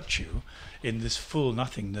philosophical virtue in this full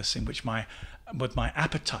nothingness in which my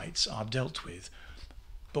appetites are dealt with.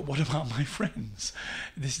 But what about my friends?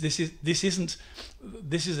 The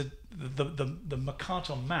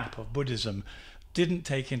Mercator map of Buddhism didn't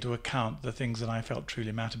take into account the things that I felt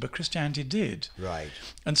truly mattered, but Christianity did. Right.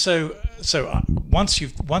 And so once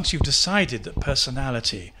you've decided that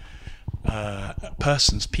personality,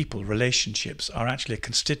 persons, people, relationships are actually a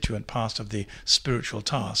constituent part of the spiritual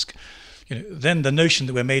task, then the notion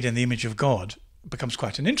that we're made in the image of God becomes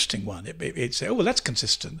quite an interesting one. It's oh well, that's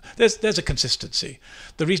consistent. There's a consistency.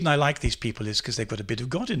 The reason I like these people is because they've got a bit of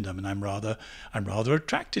God in them, and I'm rather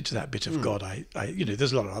attracted to that bit of God. I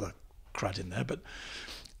there's a lot of other crud in there, but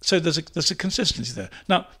so there's a consistency there.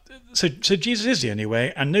 Now, so Jesus is the only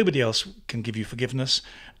way, and nobody else can give you forgiveness,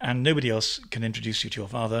 and nobody else can introduce you to your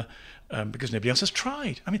Father, because nobody else has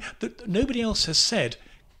tried. I mean, nobody else has said,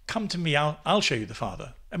 "Come to me, I'll show you the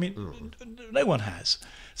Father." I mean, no one has.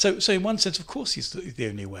 So in one sense, of course, he's the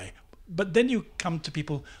only way. But then you come to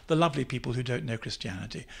people, the lovely people who don't know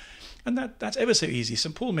Christianity, and that's ever so easy.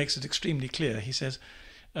 St. Paul makes it extremely clear. He says,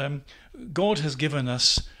 God has given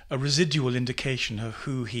us a residual indication of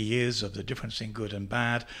who he is, of the difference in good and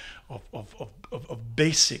bad, of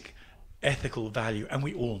basic ethical value, and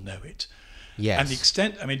we all know it. Yes. And the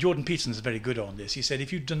extent, I mean, Jordan Peterson is very good on this. He said,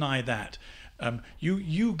 if you deny that,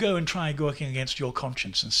 you go and try working against your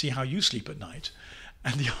conscience and see how you sleep at night.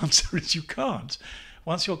 And the answer is you can't.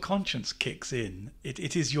 Once your conscience kicks in,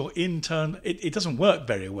 it is your internal, it doesn't work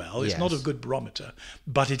very well. It's not a good barometer,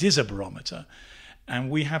 but it is a barometer. And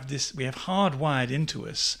we have hardwired into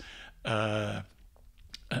us sort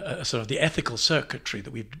of the ethical circuitry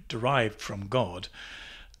that we've derived from God.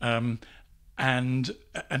 And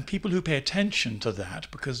people who pay attention to that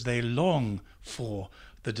because they long for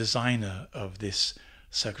the designer of this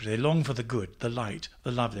circuitry, they long for the good, the light,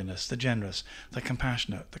 the loveliness, the generous, the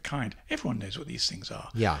compassionate, the kind. Everyone knows what these things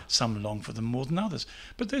are. Yeah. Some long for them more than others.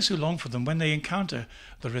 But those who long for them, when they encounter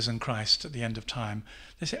the risen Christ at the end of time,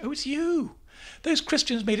 they say, "Oh, it's you. Those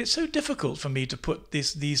Christians made it so difficult for me to put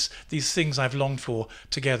these things I've longed for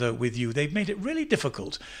together with you. They've made it really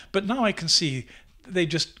difficult. But now I can see they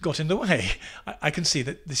just got in the way. I can see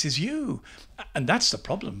that this is you." And that's the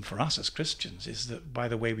problem for us as Christians, is that by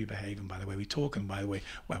the way we behave and by the way we talk and by the way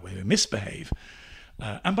we misbehave,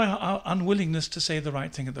 and by our unwillingness to say the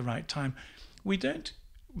right thing at the right time, we don't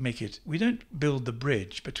build the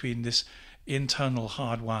bridge between this internal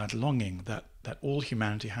hardwired longing that all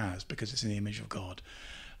humanity has because it's in the image of God,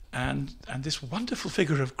 and this wonderful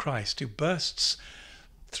figure of Christ who bursts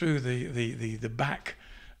through the back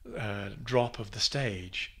drop of the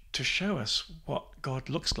stage to show us what God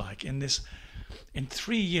looks like in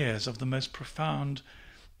 3 years of the most profound,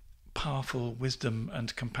 powerful wisdom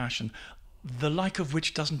and compassion, the like of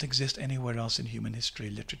which doesn't exist anywhere else in human history,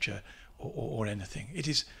 literature, or anything. It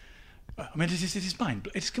is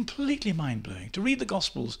completely mind-blowing. To read the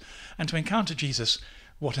Gospels and to encounter Jesus,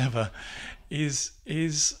 whatever, it's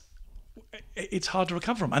hard to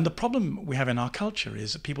recover from. And the problem we have in our culture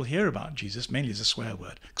is that people hear about Jesus mainly as a swear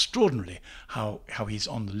word. Extraordinarily how he's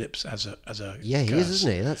on the lips as a yeah, he curse. is,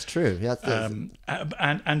 isn't he? That's true.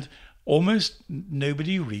 And almost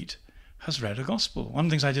nobody you read has read a gospel. One of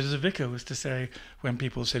the things I did as a vicar was to say, when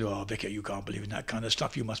people said, "Oh, vicar, you can't believe in that kind of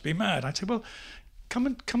stuff, you must be mad," I'd say, "Well, come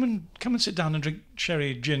and sit down and drink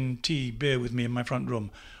sherry, gin, tea, beer with me in my front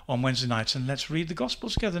room on Wednesday nights, and let's read the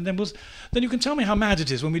Gospels together. And then you can tell me how mad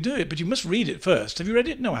it is when we do it, but you must read it first. Have you read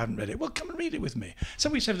it? No, I haven't read it. Well, come and read it with me." So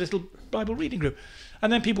we used to have a little Bible reading group,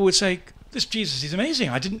 and then people would say, "This Jesus is amazing.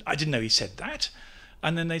 I didn't know he said that."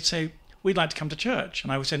 And then they'd say, "We'd like to come to church."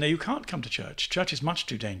 And I would say, "No, you can't come to church. Church is much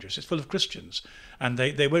too dangerous. It's full of Christians, and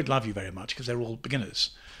they won't love you very much because they're all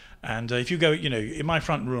beginners. And if you go, in my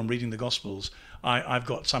front room reading the Gospels, I've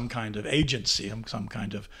got some kind of agency, some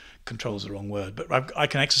kind of, control's the wrong word, but I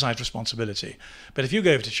can exercise responsibility. But if you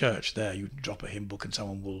go over to church there, you drop a hymn book and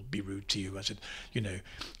someone will be rude to you. I said,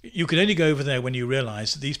 you can only go over there when you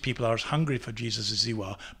realise that these people are as hungry for Jesus as you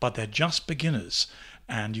are, but they're just beginners,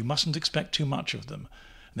 and you mustn't expect too much of them."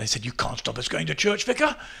 And they said, "You can't stop us going to church,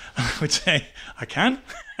 vicar." I would say, "I can."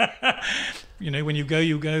 When you go,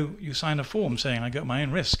 you sign a form saying, "I go at my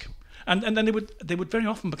own risk." And then they would very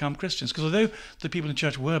often become Christians, because although the people in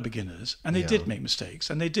church were beginners, and they did make mistakes,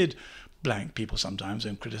 and they did blank people sometimes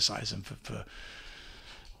and criticise them for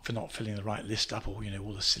for not filling the right list up, or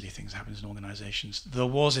all the silly things that happen in organisations. There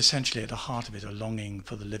was essentially at the heart of it a longing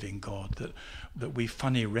for the living God that we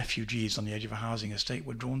funny refugees on the edge of a housing estate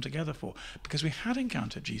were drawn together for, because we had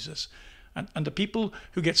encountered Jesus. And the people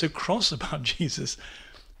who get so cross about Jesus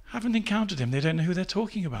haven't encountered him. They don't know who they're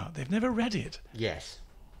talking about. They've never read it. Yes.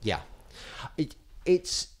 Yeah.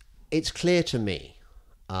 It's clear to me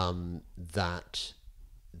that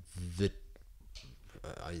the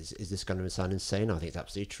is this going to sound insane? I think it's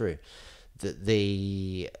absolutely true. That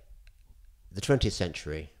the 20th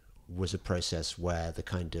century was a process where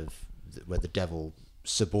the devil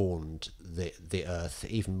suborned the earth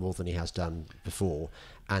even more than he has done before,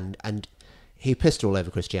 and he pissed all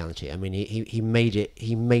over Christianity. I mean, he made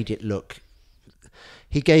it look.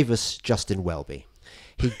 He gave us Justin Welby.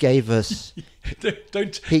 He gave us.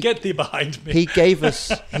 Get thee behind me. He gave us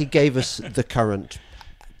the current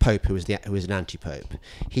Pope, who was an anti-pope.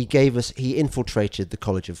 He infiltrated the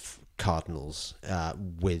College of Cardinals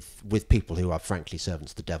with people who are frankly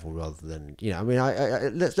servants of the devil rather than I mean,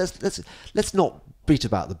 let's not beat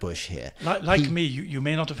about the bush here. Me, you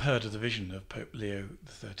may not have heard of the vision of Pope Leo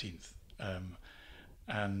XIII,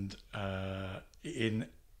 and in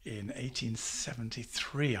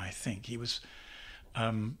 1873, I think he was.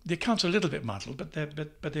 The accounts are a little bit muddled,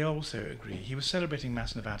 but they also agree. He was celebrating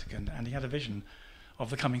Mass in the Vatican, and he had a vision of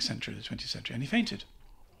the coming century, the 20th century, and he fainted.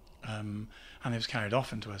 And he was carried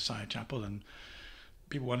off into a side chapel, and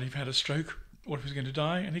people wondered if he had a stroke or if he was going to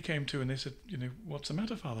die. And he came to, and they said, what's the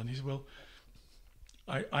matter, Father? And he said, well,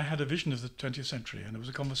 I had a vision of the 20th century, and there was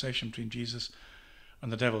a conversation between Jesus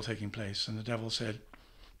and the devil taking place, and the devil said,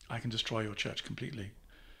 I can destroy your church completely.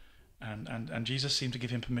 And Jesus seemed to give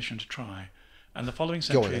him permission to try. And the following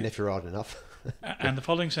century, go on, and if you're hard enough. And the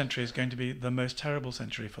following century is going to be the most terrible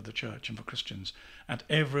century for the church and for Christians. And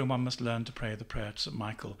everyone must learn to pray the prayer to St.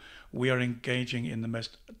 Michael. We are engaging in the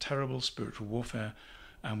most terrible spiritual warfare,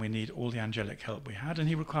 and we need all the angelic help we had. And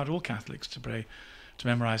he required all Catholics to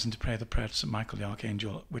memorize and to pray the prayer to St. Michael the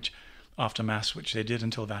Archangel, which after Mass, which they did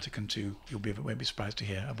until Vatican II, won't be surprised to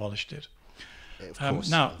hear, abolished it. Of course.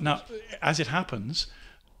 Now, as it happens,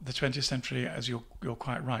 the 20th century, as you're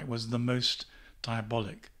quite right, was the most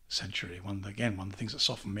diabolic century. One of the things that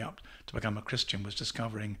softened me up to become a Christian was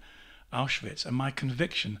discovering Auschwitz, and my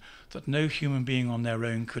conviction that no human being on their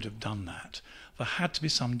own could have done that. There had to be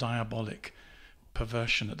some diabolic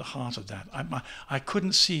perversion at the heart of that. I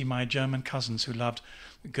couldn't see my German cousins who loved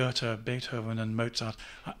Goethe, Beethoven and Mozart.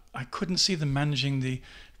 I couldn't see them managing the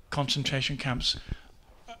concentration camps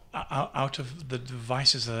out of the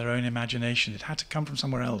devices of their own imagination. It had to come from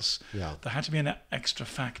somewhere else. Yeah. There had to be an extra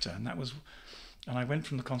factor, and I went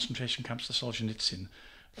from the concentration camps to Solzhenitsyn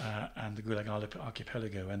and the Gulag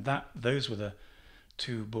Archipelago, and those were the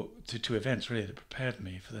two events really that prepared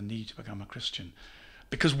me for the need to become a Christian.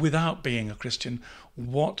 Because without being a Christian,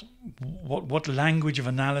 what language of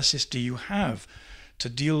analysis do you have to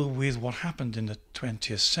deal with what happened in the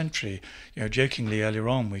 20th century? Jokingly earlier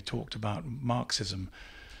on we talked about Marxism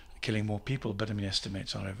killing more people, but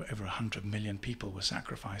estimates are over 100 million people were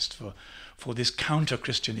sacrificed for this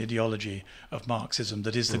counter-Christian ideology of Marxism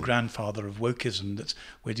that is the grandfather of wokeism that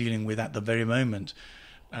we're dealing with at the very moment.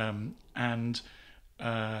 And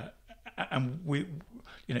we,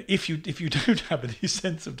 if you don't have any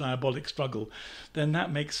sense of diabolic struggle, then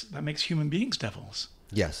that makes human beings devils.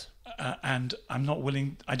 Yes. And I'm not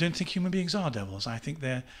willing. I don't think human beings are devils. I think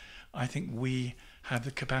we have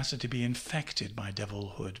the capacity to be infected by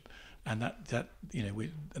devilhood, and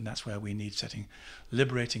that's where we need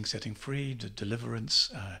liberating, setting free,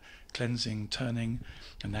 deliverance, cleansing, turning,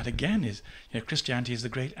 and that again is Christianity is the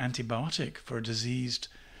great antibiotic for a diseased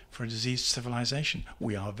civilization.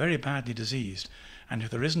 We are very badly diseased, and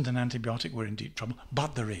if there isn't an antibiotic, we're in deep trouble.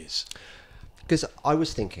 But there is. Because I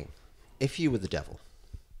was thinking, if you were the devil,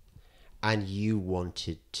 and you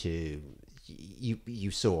wanted to,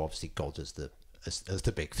 you saw obviously God as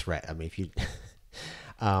the big threat. I mean, if you,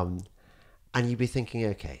 and you'd be thinking,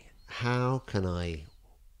 okay, how can I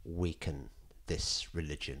weaken this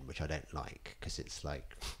religion, which I don't like, because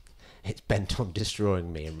it's bent on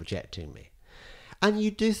destroying me and rejecting me. And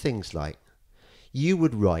you do things like, you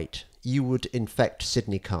would infect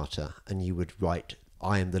Sydney Carter, and you would write,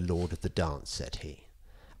 I am the Lord of the dance, said he.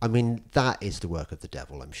 I mean, that is the work of the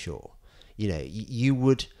devil, I'm sure. You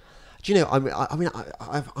would. Do you know?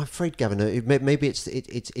 I'm afraid, Gavin. Maybe it's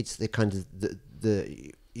the kind of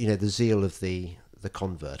the zeal of the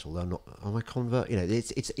convert. Although I'm not, am I convert?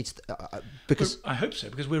 It's because I hope so,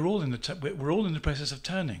 because we're all in the process of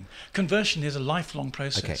turning. Conversion is a lifelong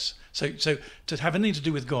process. Okay. So to have anything to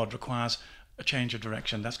do with God requires a change of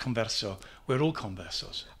direction. That's converso. We're all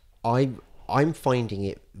conversos. I I'm finding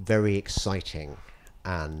it very exciting,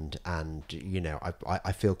 and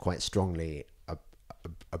I feel quite strongly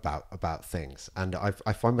about things, and I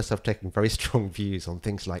find myself taking very strong views on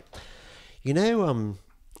things like, we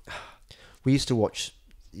used to watch.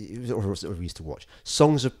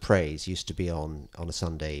 Songs of Praise used to be on a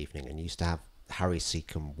Sunday evening, and used to have Harry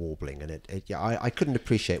Seacombe warbling, and I couldn't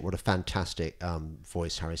appreciate what a fantastic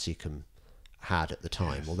voice Harry Seacombe had at the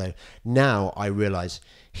time. Yes. Although now I realise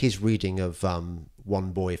his reading of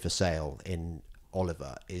One Boy for Sale in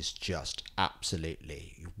Oliver is just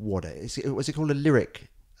absolutely was it called a lyric?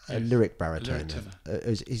 A lyric baritone.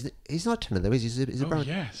 He's not a tenor though, is he? He's a baritone.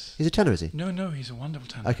 Yes. He's a tenor, is he? No, he's a wonderful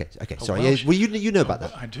tenor. Okay. Sorry. Yeah, well, you know about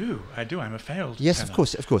that. I do. I'm a failed. Yes, tenor.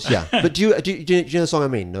 Of course. Yeah. But do you know the song I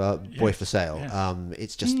mean? Boy for Sale. Yes.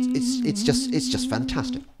 It's just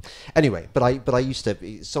fantastic. Anyway, but I used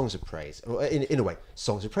to songs of praise. In a way,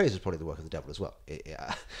 songs of praise is probably the work of the devil as well.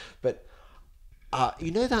 But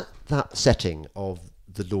that setting of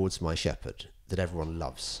the Lord's my shepherd that everyone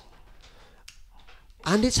loves.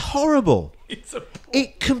 And it's horrible.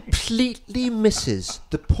 It completely misses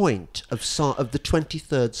the point of the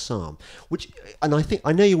 23rd Psalm, and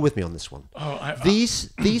I know you're with me on this one. These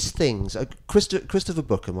things. Christopher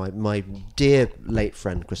Booker, my dear late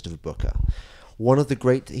friend Christopher Booker,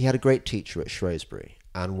 he had a great teacher at Shrewsbury,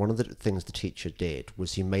 and one of the things the teacher did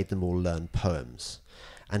was he made them all learn poems,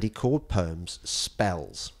 and he called poems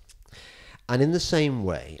spells. And in the same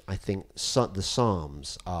way, I think the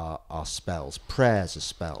Psalms are spells. Prayers are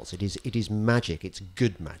spells. It is magic. It's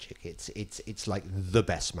good magic. It's like the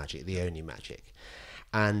best magic, the only magic.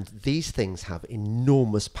 And these things have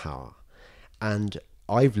enormous power. And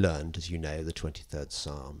I've learned, as you know, the 23rd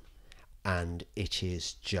Psalm, and it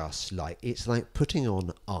is just it's like putting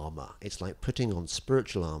on armor. It's like putting on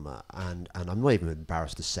spiritual armor, and I'm not even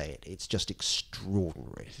embarrassed to say it. It's just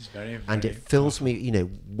extraordinary. It's very, very and it fills powerful. me,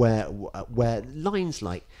 where lines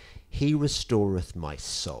like "He restoreth my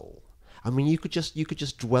soul." I mean, you could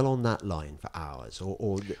just dwell on that line for hours.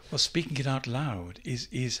 Or well, speaking it out loud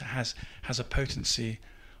has a potency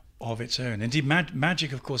of its own. Indeed,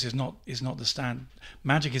 magic, of course, is not the stand.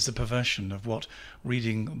 Magic is the perversion of what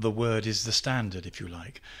reading the word is the standard, if you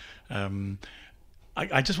like. I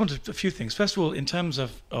just wanted a few things. First of all, in terms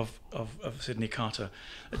of Sydney Carter,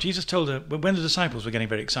 Jesus told her when the disciples were getting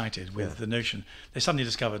very excited with the notion, they suddenly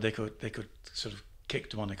discovered they could sort of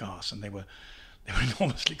kick demonic arse, and they were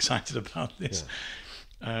enormously excited about this.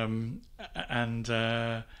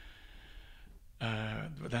 Yeah.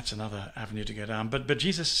 That's another avenue to go down. But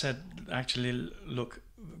Jesus said, actually, look,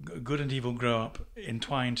 good and evil grow up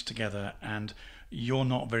entwined together, and you're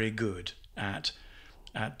not very good at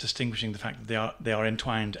distinguishing the fact that they are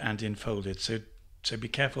entwined and enfolded. So be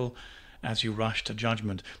careful as you rush to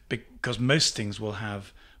judgment, because most things will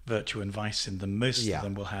have virtue and vice in them. Most of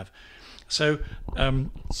them will have. So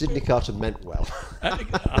Sydney Carter meant well.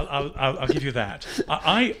 I'll give you that.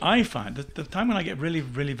 I find that the time when I get really,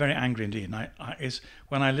 really very angry indeed, is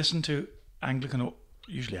when I listen to Anglican, or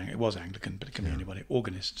usually it was Anglican, but it can be anybody,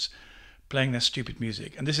 organists playing their stupid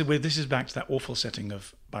music. And this is back to that awful setting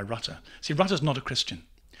by Rutter. See, Rutter's not a Christian.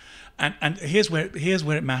 And here's where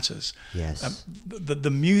it matters. Yes.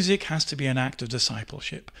 The music has to be an act of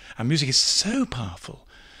discipleship, and music is so powerful.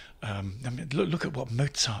 I mean, look at what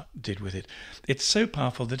Mozart did with it. It's so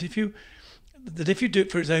powerful that if you do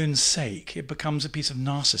it for its own sake, it becomes a piece of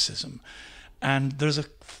narcissism. And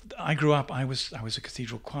I grew up. I was a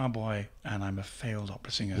cathedral choir boy, and I'm a failed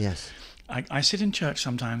opera singer. Yes. I sit in church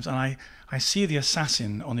sometimes, and I see the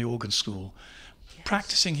assassin on the organ stool,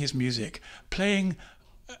 practicing his music, playing.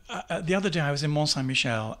 The other day I was in Mont Saint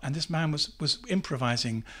Michel, and this man was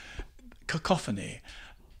improvising cacophony,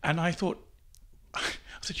 and I thought,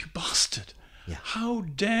 you bastard! Yeah. How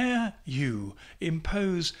dare you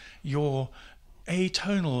impose your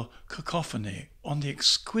atonal cacophony on the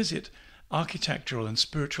exquisite architectural and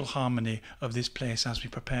spiritual harmony of this place as we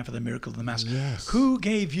prepare for the miracle of the Mass? Yes. Who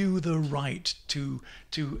gave you the right to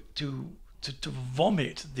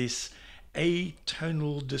vomit this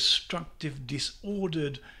atonal, destructive,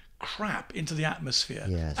 disordered crap into the atmosphere?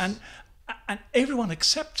 Yes. And everyone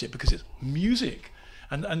accepts it because it's music.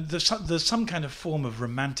 And there's some kind of form of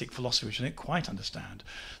romantic philosophy which I don't quite understand,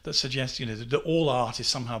 that suggests that all art is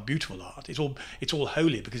somehow beautiful art. It's all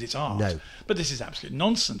holy because it's art. No. But this is absolute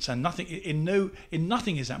nonsense, and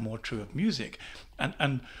nothing is that more true of music.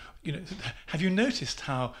 And have you noticed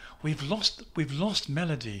how we've lost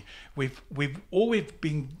melody? All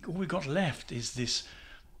we've got left is this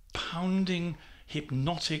pounding,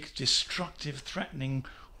 hypnotic, destructive, threatening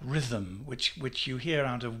rhythm, which you hear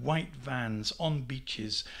out of white vans, on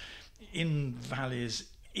beaches, in valleys,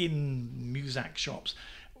 in Muzak shops.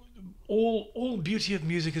 All beauty of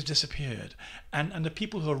music has disappeared, and the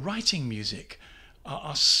people who are writing music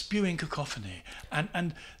are spewing cacophony,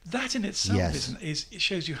 and that in itself it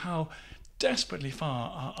shows you how desperately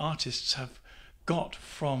far our artists have got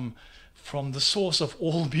from the source of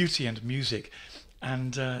all beauty and music,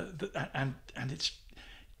 and it's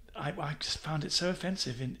I just found it so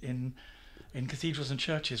offensive in cathedrals and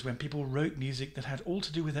churches when people wrote music that had all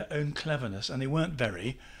to do with their own cleverness, and they weren't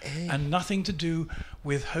very, and nothing to do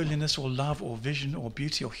with holiness or love or vision or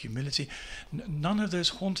beauty or humility. None of those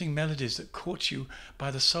haunting melodies that caught you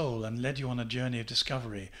by the soul and led you on a journey of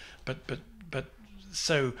discovery.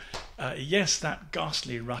 So yes, that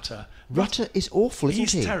ghastly Rutter. Rutter is awful, isn't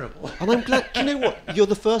he? He's terrible. And I'm glad. Do you know what? You're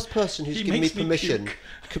the first person who's He given me makes me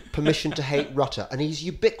permission to hate Rutter, and he's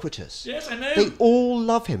ubiquitous. Yes, I know. They all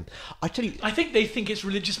love him. I tell you, I think they think it's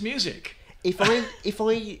religious music.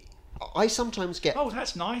 I sometimes get. Oh,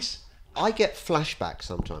 that's nice. I get flashbacks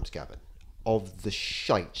sometimes, Gavin, of the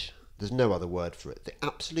shite. There's no other word for it. The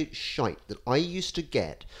absolute shite that I used to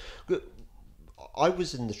get. I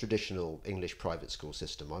was in the traditional English private school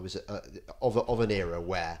system. I was of an era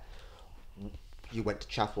where you went to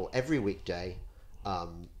chapel every weekday,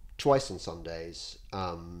 twice on Sundays,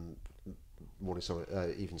 morning song,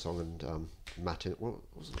 evensong, and matin. What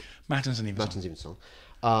was it? Matins and evensong. Matins, evensong.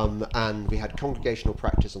 And we had congregational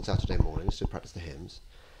practice on Saturday mornings to practice the hymns.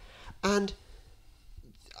 And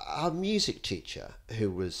our music teacher,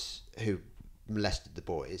 who molested the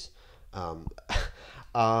boys,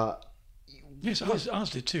 yes,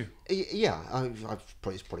 ours did too. Yeah,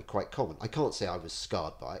 it's probably quite common. I can't say I was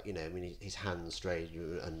scarred by it. I mean, his hands strayed,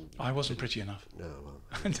 and I wasn't pretty enough. No, well,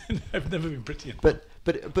 I've never been pretty enough.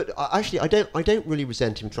 But actually, I don't really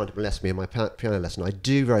resent him trying to molest me in my piano lesson. I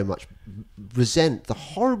do very much resent the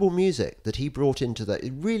horrible music that he brought into that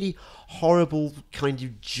really horrible kind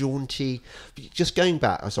of jaunty. Just going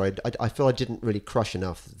back, I feel I didn't really crush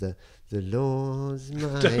enough the Lord's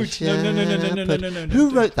my shepherd. No. Who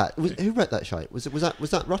wrote that? Who wrote that shite? Was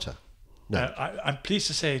that Rutter? No. I'm pleased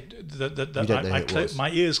to say that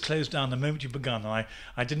my ears closed down the moment you begun, and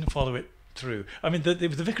I didn't follow it through. I mean, the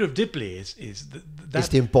Vicar of Dibley is it's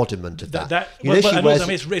the embodiment of that.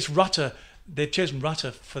 It's Rutter. They've chosen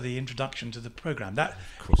Rutter for the introduction to the programme. Of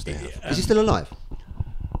course they have. Is he still alive?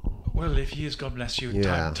 Well, if he is, God bless you.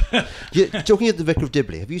 Yeah. Talking of the Vicar of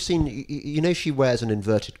Dibley, have you seen? She wears an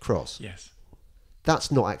inverted cross. Yes. That's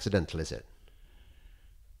not accidental, is it?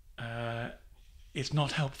 It's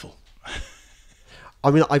not helpful. I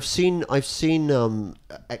mean, I've seen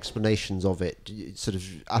explanations of it, sort of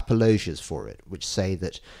apologias for it, which say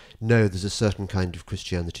that no, there's a certain kind of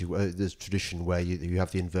Christianity, there's tradition where you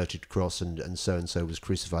have the inverted cross, and so was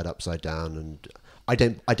crucified upside down, and I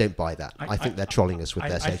don't buy that. I think they're trolling us with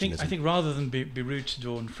their Satanism. I think rather than be rude to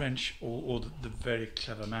Dawn French or the very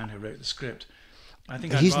clever man who wrote the script, I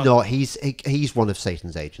think he's one of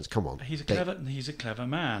Satan's agents. Come on, he's a clever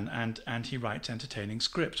man, and he writes entertaining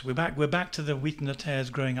scripts. We're back to the Wheaton and Tares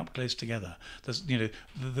growing up close together. There's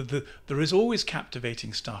there is always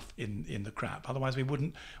captivating stuff in the crap. Otherwise we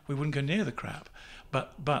wouldn't go near the crap.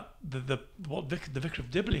 But what the Vicar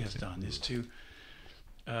of Dibley has done is to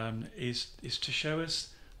show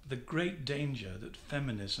us the great danger that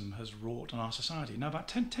feminism has wrought on our society. Now, about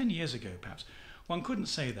 10 years ago, perhaps, one couldn't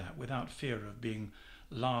say that without fear of being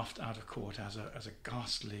laughed out of court as a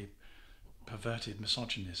ghastly, perverted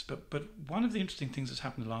misogynist. But one of the interesting things that's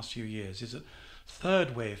happened in the last few years is that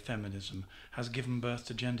third wave feminism has given birth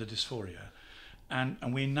to gender dysphoria.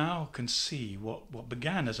 And we now can see what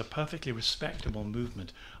began as a perfectly respectable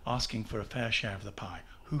movement asking for a fair share of the pie.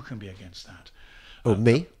 Who can be against that? Oh,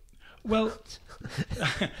 me? Well,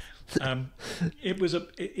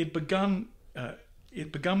 it began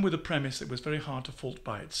with a premise that was very hard to fault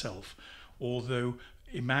by itself, although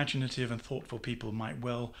imaginative and thoughtful people might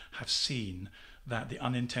well have seen that the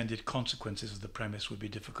unintended consequences of the premise would be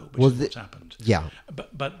difficult, which is what's happened. Yeah.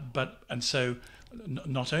 And so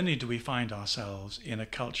not only do we find ourselves in a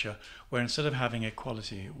culture where instead of having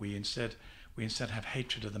equality, we instead have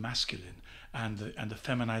hatred of the masculine and the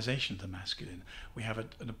feminization of the masculine. We have an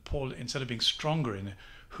appalling, instead of being stronger in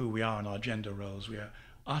who we are in our gender roles, we are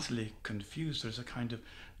utterly confused. There's a kind of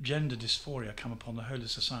gender dysphoria come upon the whole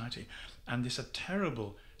of society, and this a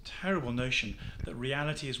terrible notion that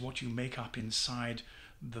reality is what you make up inside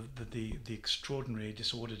the extraordinary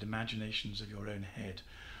disordered imaginations of your own head,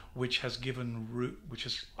 which has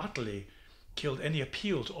utterly killed any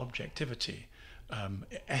appeal to objectivity,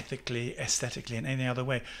 ethically, aesthetically, in any other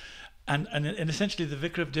way. And essentially the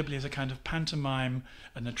Vicar of Dibley is a kind of pantomime,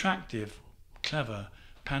 an attractive, clever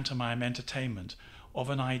pantomime entertainment of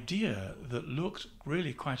an idea that looked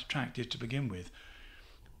really quite attractive to begin with,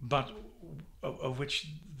 but of which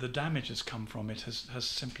the damage has come from it has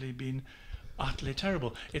simply been utterly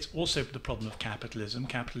terrible. It's also the problem of capitalism.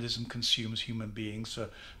 Capitalism consumes human beings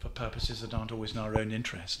for purposes that aren't always in our own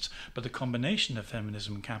interests. But the combination of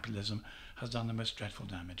feminism and capitalism has done the most dreadful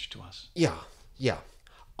damage to us. Yeah.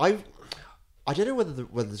 I don't know whether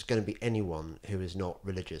there's going to be anyone who is not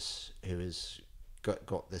religious who has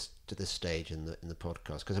got this to this stage in the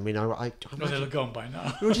podcast, because I mean I they'll have gone by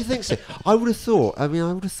now. What do you think? So I would have thought. I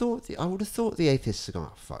would have thought the atheists are going,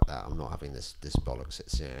 oh, fuck that, I'm not having this bollocks.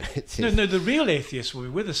 It's No. The real atheists will be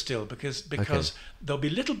with us still because okay. There'll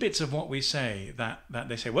be little bits of what we say that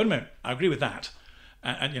they say, wait a minute, I agree with that,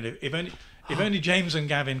 and you know, if only James and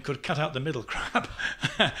Gavin could cut out the middle crap.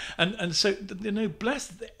 and so, you know, bless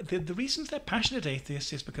the reasons they're passionate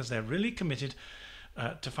atheists is because they're really committed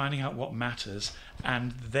to finding out what matters,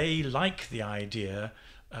 and they like the idea.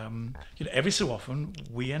 You know, every so often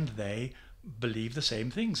we and they believe the same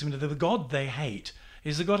things. I mean, the God they hate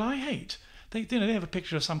is the God I hate. They have a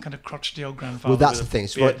picture of some kind of crotchety old grandfather. Well, that's the thing.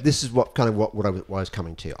 So this is what I was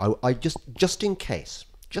coming to. I just in case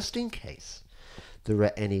there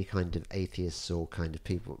are any kind of atheists or kind of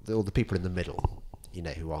people, or the people in the middle, you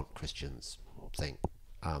know, who aren't Christians, think.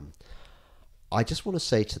 I just want to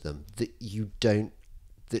say to them that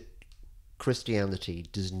that Christianity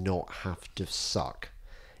does not have to suck.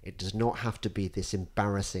 It does not have to be this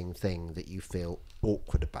embarrassing thing that you feel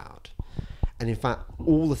awkward about. And in fact,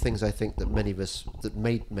 all the things I think that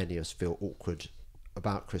made many of us feel awkward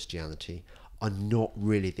about Christianity are not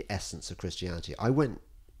really the essence of Christianity. I went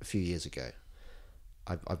a few years ago.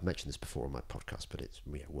 I've mentioned this before on my podcast, but it's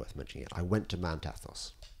worth mentioning it. I went to Mount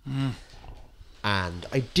Athos. And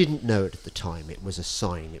I didn't know it at the time. It was a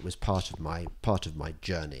sign. It was part of my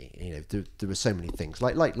journey. You know, there were so many things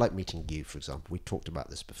like meeting you, for example. We talked about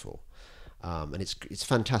this before, and it's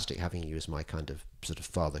fantastic having you as my kind of sort of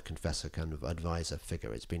father, confessor, kind of advisor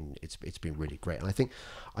figure. It's been really great, and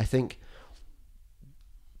I think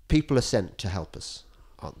people are sent to help us,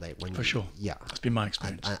 aren't they? For sure. Yeah, that's been my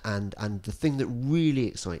experience. And the thing that really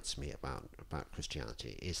excites me about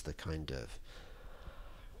Christianity is the kind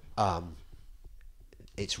of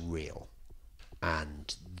it's real,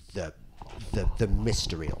 and the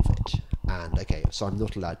mystery of it. And okay, so I'm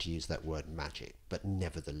not allowed to use that word magic, but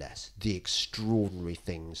nevertheless, the extraordinary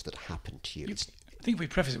things that happen to you. I think we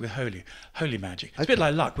preface it with holy magic. It's a bit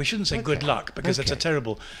like luck. We shouldn't say good luck because it's a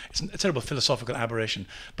terrible philosophical aberration.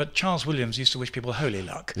 But Charles Williams used to wish people holy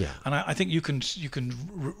luck. Yeah. And I think you can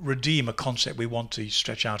redeem a concept we want to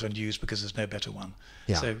stretch out and use because there's no better one.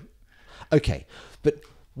 Yeah. So, okay, but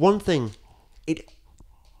one thing,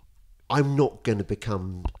 I'm not going to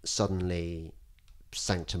become suddenly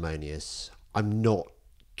sanctimonious. I'm not,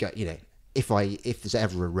 you know, if there's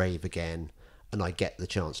ever a rave again and I get the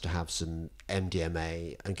chance to have some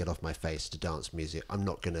MDMA and get off my face to dance music, I'm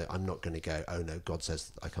not gonna go, oh no, God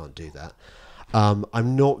says I can't do that.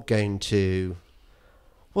 I'm not going to.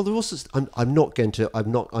 Well, there also I'm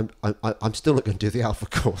still not going to do the Alpha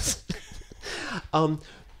course.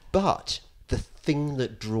 But the thing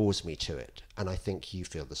that draws me to it, and I think you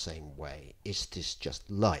feel the same way, is this just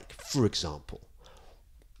like, for example,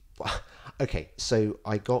 okay, so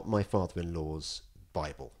I got my father-in-law's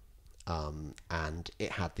Bible, and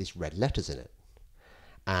it had these red letters in it,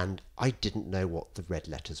 and I didn't know what the red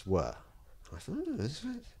letters were. I thought, I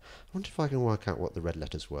wonder if I can work out what the red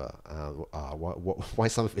letters were, why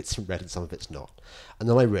some of it's in red and some of it's not. And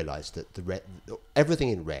then I realised that everything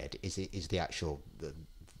in red is the actual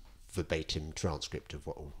verbatim transcript of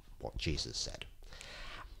what Jesus said.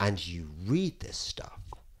 And you read this stuff,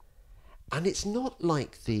 and it's not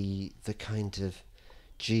like the kind of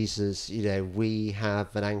Jesus, you know, we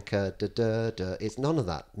have an anchor, da da da. It's none of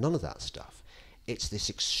that stuff. It's this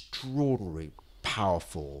extraordinary,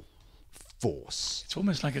 powerful force. It's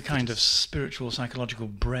almost like a kind of spiritual, psychological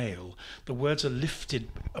braille. The words are lifted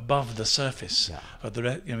above the surface of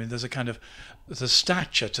the. I mean, there's a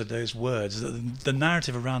stature to those words. The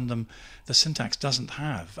narrative around them, the syntax doesn't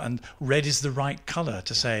have. And red is the right colour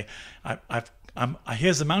to say,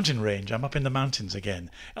 here's the mountain range. I'm up in the mountains again.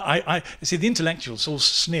 I see the intellectuals all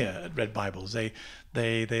sneer at red Bibles. They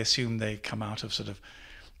assume they come out of sort of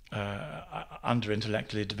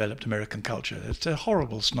under-intellectually developed American culture. It's a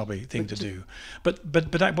horrible snobby thing to do. But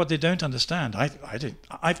what they don't understand,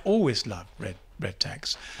 I've always loved red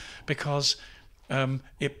text because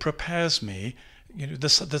it prepares me. You know,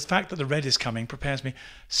 the fact that the red is coming prepares me.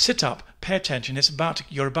 Sit up, pay attention.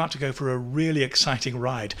 You're about to go for a really exciting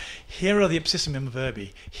ride. Here are the ipsissimum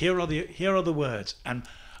verbi. Here are the words, and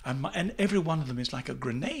and every one of them is like a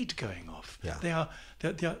grenade going off. Yeah.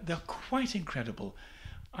 They're quite incredible.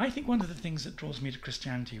 I think one of the things that draws me to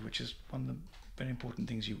Christianity, which is one of the very important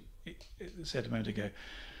things you said a moment ago,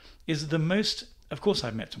 is the most. Of course,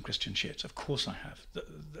 I've met some Christian shits. Of course, I have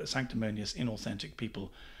the sanctimonious, inauthentic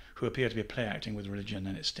people who appear to be play acting with religion,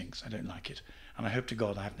 and it stinks. I don't like it, and I hope to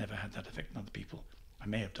God I've never had that effect on other people. I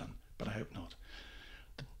may have done, but I hope not.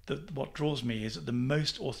 What draws me is that the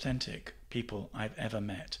most authentic people I've ever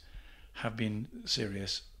met have been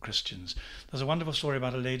serious Christians. There's a wonderful story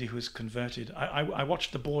about a lady who was converted. I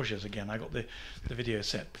watched the Borgias again. I got the video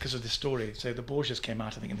set because of this story. So the Borgias came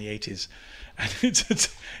out, I think, in the 80s. And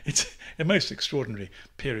it's a most extraordinary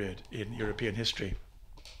period in European history.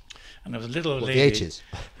 And there was a little lady... The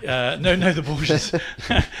 80s? No, the Borgias.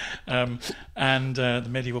 And the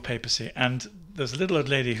medieval papacy. And there's a little old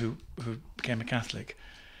lady who became a Catholic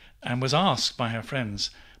and was asked by her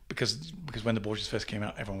friends, because when the Borgias first came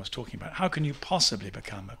out, everyone was talking about how can you possibly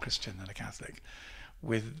become a Christian and a Catholic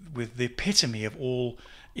with the epitome of all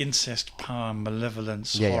incest, power,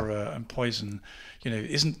 malevolence, horror, and poison.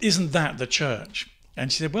 Isn't that the church?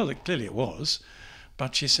 And she said, well, clearly it was,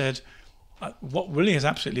 but she said, what really has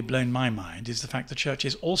absolutely blown my mind is the fact the church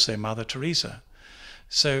is also Mother Teresa.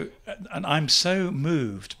 So, and I'm so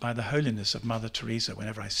moved by the holiness of Mother Teresa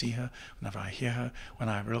whenever I see her, whenever I hear her, when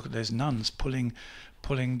I look at those nuns pulling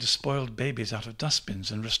despoiled babies out of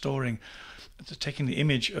dustbins and taking the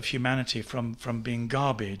image of humanity from being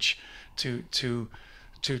garbage to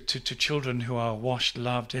children who are washed,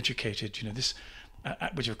 loved, educated. This,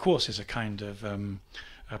 which of course is a kind of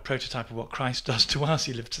a prototype of what Christ does to us.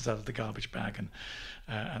 He lifts us out of the garbage bag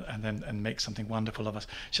and then makes something wonderful of us.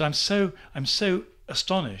 So I'm so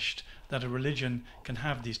astonished that a religion can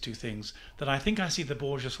have these two things, that I think I see the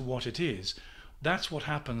Borgias for what it is. That's what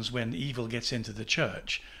happens when evil gets into the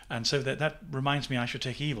church, and so that reminds me I should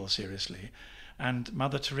take evil seriously. And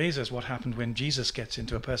Mother Teresa is what happened when Jesus gets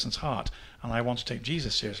into a person's heart, and I want to take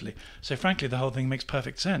Jesus seriously. So frankly, the whole thing makes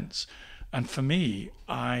perfect sense. And for me,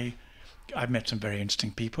 I've met some very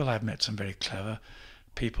interesting people. I've met some very clever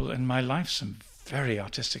people in my life, some very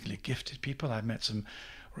artistically gifted people. I've met some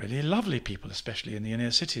really lovely people, especially in the inner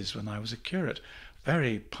cities when I was a curate.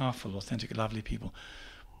 Very powerful, authentic, lovely people.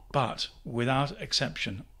 But without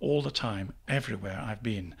exception, all the time, everywhere I've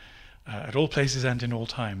been, at all places and in all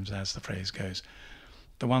times, as the phrase goes,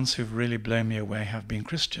 the ones who've really blown me away have been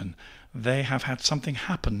Christian. They have had something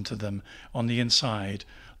happen to them on the inside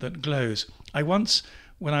that glows. I once,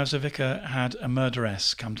 when I was a vicar, had a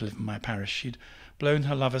murderess come to live in my parish. She'd blown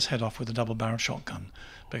her lover's head off with a double-barreled shotgun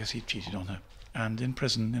because he'd cheated on her. And in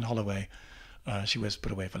prison in Holloway, she was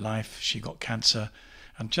put away for life. She got cancer,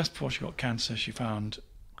 and just before she got cancer, she found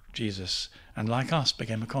Jesus, and like us,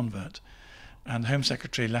 became a convert. And the Home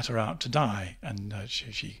Secretary let her out to die, and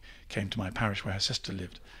she came to my parish where her sister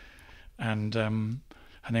lived. And her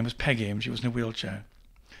name was Peggy, and she was in a wheelchair.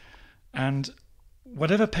 And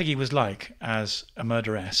whatever Peggy was like as a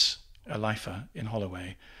murderess, a lifer in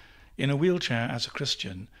Holloway, in a wheelchair as a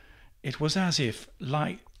Christian, it was as if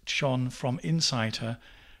light shone from inside her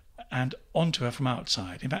and onto her from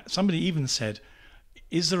outside. In fact, somebody even said,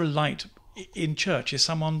 is there a light in church? Is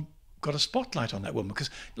someone got a spotlight on that woman? Because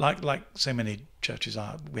like so many churches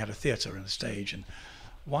are, we had a theatre and a stage, and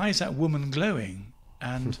why is that woman glowing?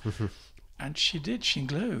 And and she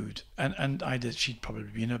glowed, and she'd probably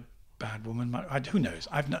been a bad woman. Who knows?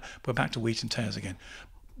 We're back to wheat and tares again.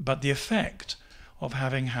 But the effect of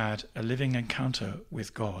having had a living encounter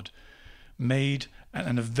with God made,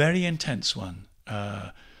 and a very intense one.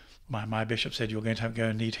 My bishop said you're going to go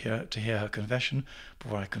and need to hear her confession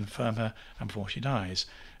before I confirm her and before she dies.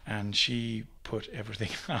 And she put everything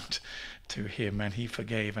out to him, and he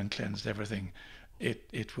forgave and cleansed everything.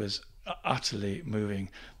 It was utterly moving.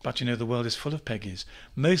 But the world is full of Peggies.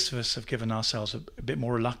 Most of us have given ourselves a bit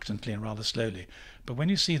more reluctantly and rather slowly. But when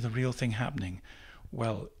you see the real thing happening,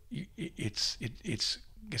 well, it's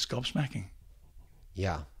gobsmacking.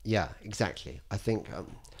 Yeah, exactly. I think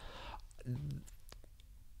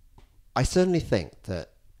I certainly think that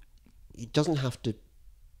it doesn't have to.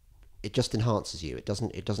 It just enhances you. It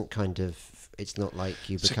doesn't kind of. It's not like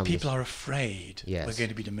you become. So people are afraid we're going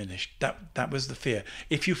to be diminished. That was the fear.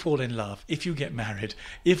 If you fall in love, if you get married,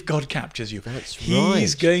 if God captures you,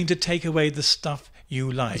 He's going to take away the stuff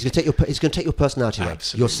you like. He's going to take your personality away,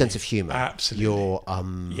 your sense of humour, your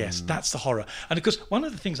Yes, that's the horror. And of course, one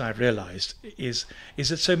of the things I've realised is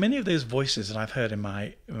that so many of those voices that I've heard in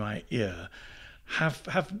my ear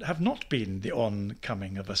have not been the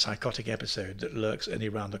oncoming of a psychotic episode that lurks only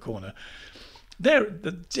around the corner.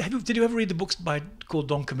 Did you ever read the books called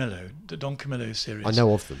Don Camillo, the Don Camillo series? I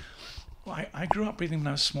know of them. Well, I grew up reading when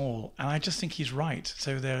I was small, and I just think he's right.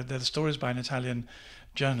 So they're the stories by an Italian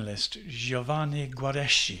journalist, Giovanni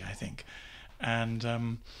Guareschi, I think, and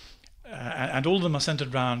all of them are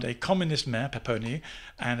centered around a communist mayor, Peponi,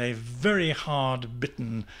 and a very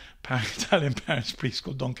hard-bitten Italian parish priest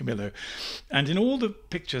called Don Camillo. And in all the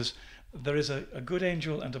pictures, there is a good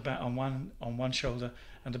angel and on one shoulder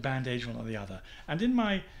and a bad angel on the other. And in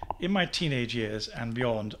my teenage years and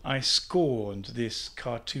beyond, I scorned this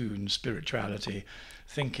cartoon spirituality,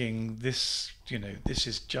 thinking this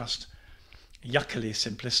is just yuckily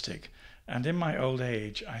simplistic. And in my old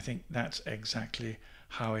age, I think that's exactly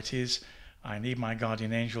how it is. I need my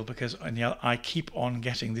guardian angel because I keep on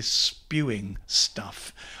getting this spewing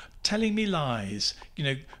stuff, telling me lies.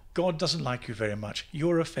 God doesn't like you very much.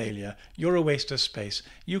 You're a failure. You're a waste of space.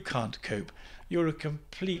 You can't cope. You're a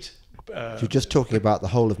complete... You're just talking about the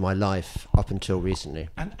whole of my life up until recently.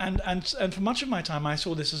 And for much of my time, I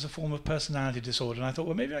saw this as a form of personality disorder. And I thought,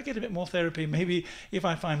 well, maybe I get a bit more therapy. Maybe if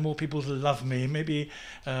I find more people to love me, maybe...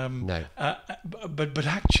 No. But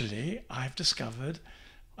actually, I've discovered...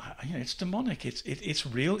 it's demonic. It's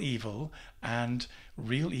real evil, and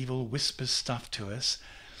real evil whispers stuff to us,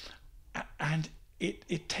 and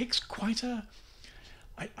it takes quite a.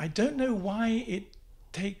 I don't know why it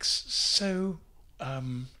takes so.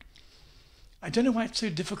 I don't know why it's so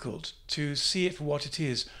difficult to see it for what it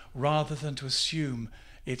is, rather than to assume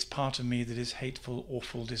it's part of me that is hateful,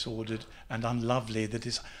 awful, disordered, and unlovely, that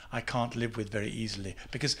is I can't live with very easily.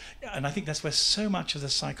 And I think that's where so much of the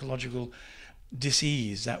psychological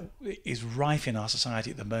disease that is rife in our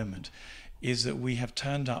society at the moment is that we have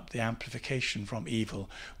turned up the amplification from evil.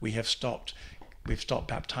 We've stopped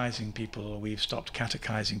baptizing people, we've stopped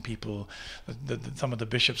catechizing people. Some of the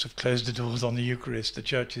bishops have closed the doors on the Eucharist. The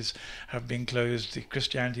churches have been closed.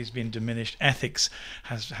 Christianity has been diminished. Ethics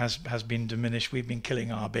has been diminished. We've been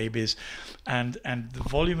killing our babies, and the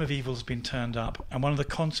volume of evil has been turned up. And one of the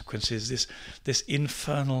consequences, this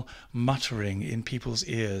infernal muttering in people's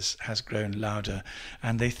ears has grown louder,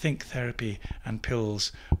 and they think therapy and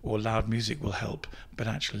pills or loud music will help, but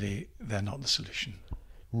actually they're not the solution.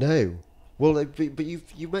 No. Well, but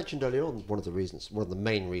you mentioned earlier on one of the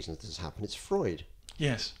main reasons this has happened. It's Freud.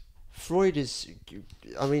 Yes. Freud is,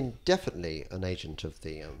 definitely an agent of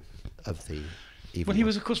the evil. Well, he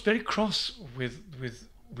was, of course, very cross with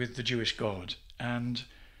the Jewish God, and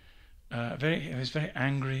he was very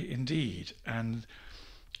angry indeed, and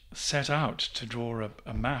set out to draw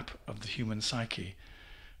a map of the human psyche.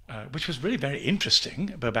 Which was really very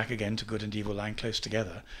interesting, but back again to good and evil lying close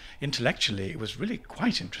together. Intellectually, it was really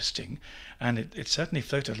quite interesting, and it certainly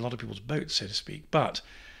floated a lot of people's boats, so to speak. But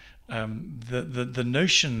the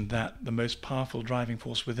notion that the most powerful driving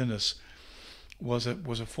force within us was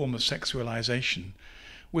a form of sexualization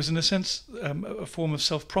was, in a sense, a form of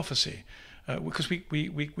self-prophecy, because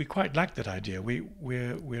we quite lack that idea.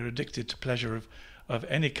 We're addicted to pleasure of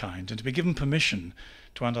any kind, and to be given permission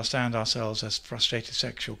to understand ourselves as frustrated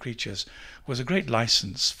sexual creatures was a great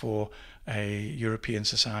license for a European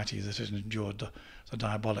society that had endured the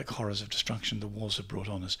diabolic horrors of destruction the wars had brought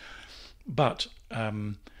on us. But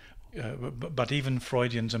even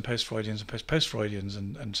Freudians and post-Freudians and post-Freudians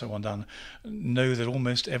and so on down know that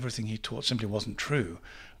almost everything he taught simply wasn't true,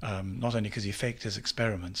 not only because he faked his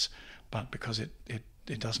experiments, but because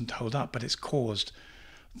it doesn't hold up. But it's caused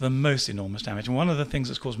the most enormous damage. And one of the things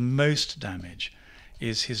that's caused most damage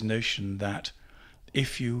is his notion that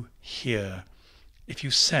if you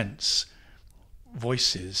sense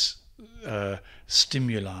voices,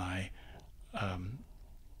 stimuli,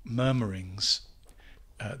 murmurings,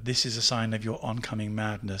 this is a sign of your oncoming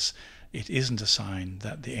madness. It isn't a sign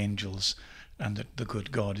that the angels and that the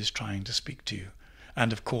good God is trying to speak to you.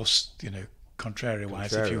 And of course,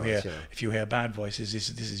 contrariwise, if you hear bad voices, this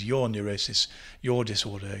is your neurosis, your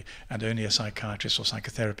disorder, and only a psychiatrist or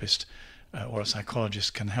psychotherapist or a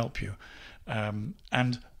psychologist can help you.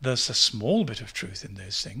 And there's a small bit of truth in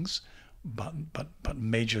those things, but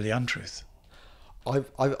majorly untruth.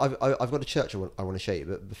 I've got a church I want to show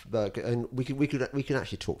you, but and we can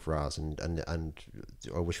actually talk for hours, and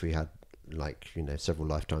I wish we had several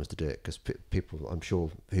lifetimes to do it, because people I'm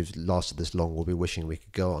sure who've lasted this long will be wishing we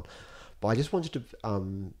could go on. But I just wanted to.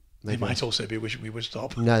 They might also be wishing we would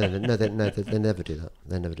stop. No, they never do that.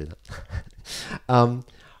 They never do that.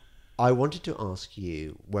 I wanted to ask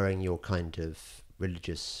you, wearing your kind of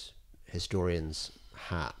religious historian's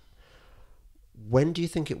hat, when do you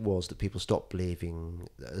think it was that people stopped believing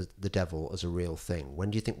the devil as a real thing? When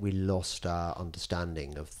do you think we lost our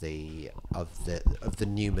understanding of the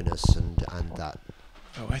numinous and that?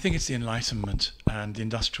 Oh, I think it's the Enlightenment and the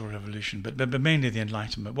Industrial Revolution, but mainly the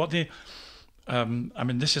Enlightenment. I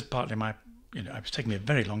mean, this is partly my, it was taking me a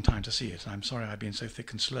very long time to see it. And I'm sorry I've been so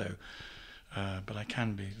thick and slow, but I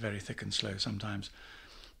can be very thick and slow sometimes.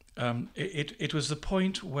 It was the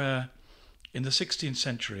point where, in the 16th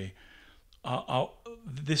century,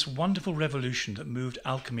 this wonderful revolution that moved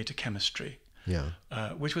alchemy to chemistry,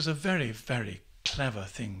 which was a very, very clever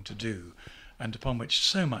thing to do, and upon which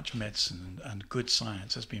so much medicine and good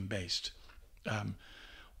science has been based.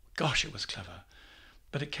 Gosh, it was clever.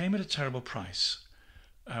 But it came at a terrible price.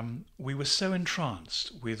 We were so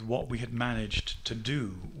entranced with what we had managed to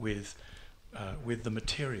do with the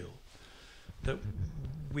material that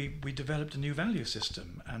we developed a new value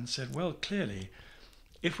system and said, well, clearly,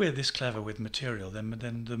 if we're this clever with material,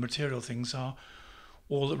 then the material things are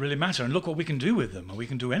all that really matter. And look what we can do with them, and we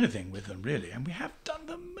can do anything with them, really. And we have done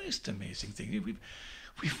the most amazing thing.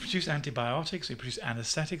 We've produced antibiotics, we produced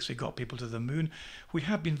anesthetics, we got people to the moon. We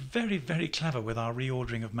have been very, very clever with our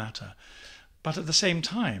reordering of matter. But at the same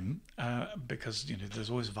time, because there's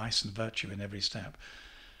always vice and virtue in every step,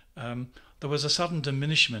 there was a sudden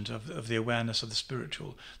diminishment of the awareness of the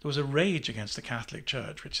spiritual. There was a rage against the Catholic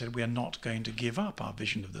Church, which said we are not going to give up our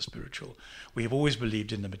vision of the spiritual. We have always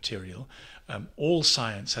believed in the material. All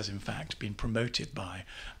science has in fact been promoted by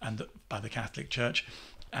the Catholic Church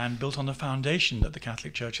and built on the foundation that the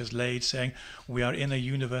Catholic Church has laid, saying we are in a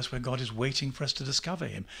universe where God is waiting for us to discover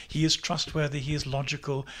him. He is trustworthy, he is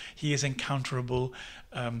logical, he is encounterable,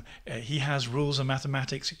 he has rules of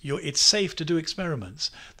mathematics. It's safe to do experiments.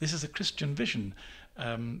 This is a Christian vision,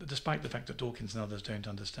 despite the fact that Dawkins and others don't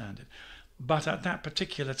understand it. But at that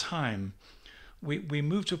particular time, we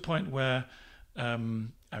moved to a point where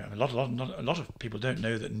a lot of people don't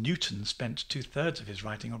know that Newton spent 2/3 of his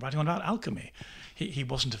writing on about alchemy. He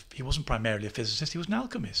wasn't primarily a physicist, he was an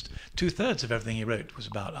alchemist. 2/3 of everything he wrote was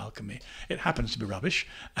about alchemy. It happens to be rubbish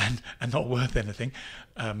and not worth anything,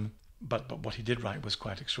 but what he did write was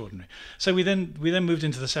quite extraordinary. So we then moved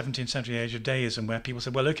into the 17th century age of deism, where people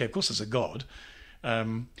said, well, okay, of course there's a God,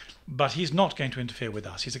 but he's not going to interfere with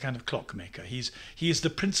us. He's a kind of clockmaker. He is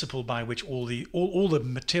the principle by which all the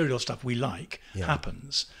material stuff we like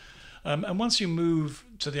happens. And once you move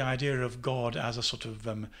to the idea of God as a sort of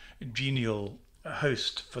genial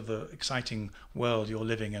host for the exciting world you're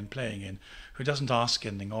living and playing in, who doesn't ask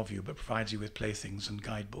anything of you but provides you with playthings and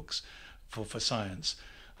guidebooks for science,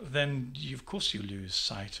 then of course you lose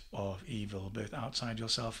sight of evil both outside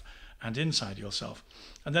yourself and inside yourself.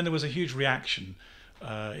 And then there was a huge reaction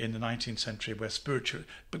in the 19th century where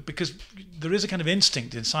because there is a kind of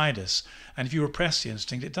instinct inside us, and if you repress the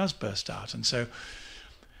instinct, it does burst out. And so,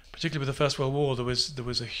 particularly with the First World War, there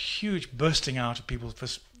was a huge bursting out of people for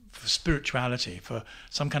spirituality, for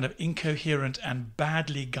some kind of incoherent and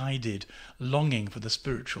badly guided longing for the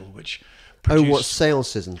spiritual, which what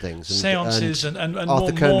seances and things, seances and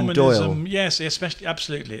Arthur Conan Mormonism. Doyle. Yes, especially,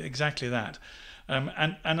 absolutely, exactly that.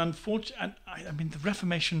 And unfortunately, I mean, the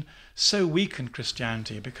Reformation so weakened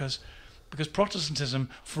Christianity because Protestantism,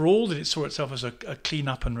 for all that it saw itself as a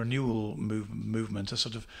clean-up and renewal movement, a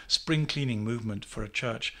sort of spring cleaning movement for a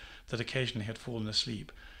church that occasionally had fallen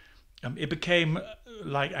asleep, it became,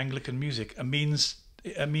 like Anglican music, a means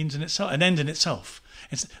in itself, an end in itself.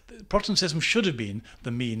 Protestantism should have been the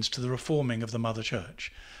means to the reforming of the Mother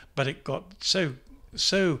Church, but it got so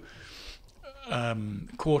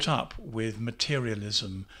caught up with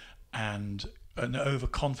materialism and an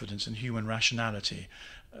overconfidence in human rationality.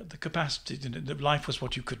 The capacity, life was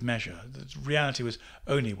what you could measure. The reality was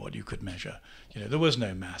only what you could measure. There was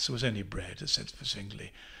no mass, there was only bread, as said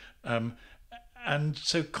succinctly. And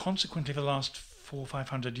so consequently, for the last 400 or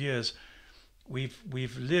 500 years,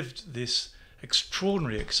 we've lived this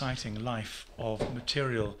extraordinary, exciting life of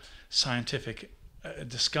material scientific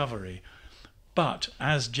discovery. But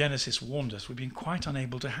as Genesis warned us, we've been quite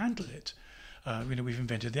unable to handle it. We've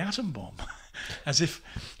invented the atom bomb, as if,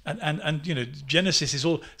 and Genesis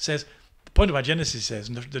says, the point about Genesis says,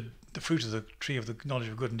 and the fruit of the tree of the knowledge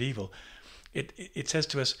of good and evil, it says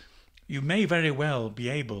to us, you may very well be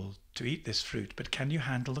able to eat this fruit, but can you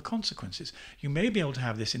handle the consequences? You may be able to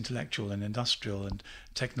have this intellectual and industrial and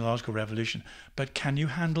technological revolution, but can you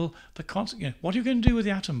handle the consequences? What are you going to do with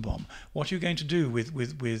the atom bomb? What are you going to do with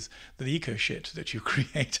the eco shit that you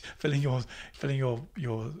create, filling your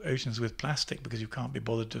oceans with plastic because you can't be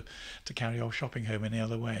bothered to carry your shopping home any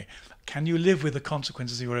other way? Can you live with the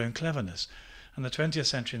consequences of your own cleverness? And the 20th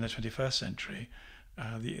century and the 21st century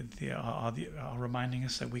are reminding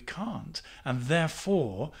us that we can't, and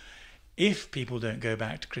therefore, if people don't go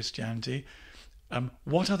back to Christianity,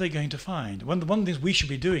 what are they going to find? One of the things we should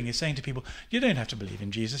be doing is saying to people, you don't have to believe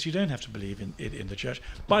in Jesus, you don't have to believe in the church.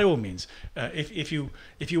 By all means, if you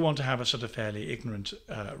want to have a sort of fairly ignorant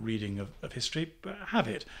reading of history, have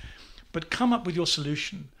it. But come up with your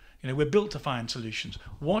solution. We're built to find solutions.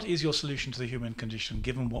 What is your solution to the human condition,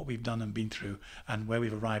 given what we've done and been through and where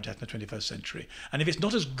we've arrived at in the 21st century? And if it's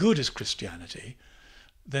not as good as Christianity,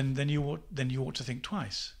 then you ought to think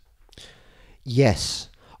twice. Yes,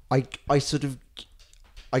 I get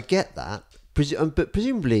that, but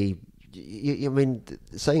presumably, I mean,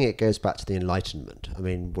 saying it goes back to the Enlightenment. I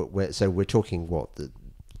mean, we're talking what the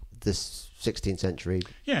 16th century.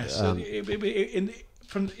 Yes,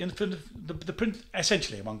 from the print.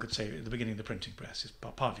 Essentially, one could say at the beginning of the printing press is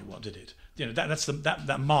partly what did it.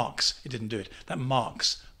 That marks. It didn't do it. That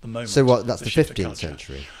marks the moment. So what? That's the 15th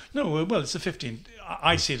century. No, well, it's the 15th.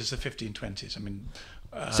 I see it as the 1520s. I mean.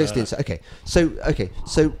 16th. Okay. So,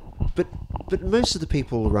 but most of the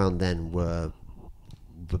people around then were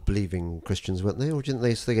believing Christians, weren't they? Or didn't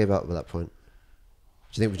they? So they gave up at that point.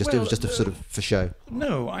 Do you think it was just a sort of for show?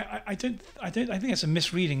 No, I don't. I think it's a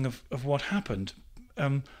misreading of what happened.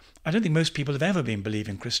 I don't think most people have ever been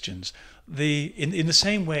believing Christians. In the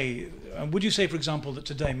same way, would you say, for example, that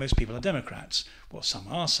today most people are Democrats? Well, some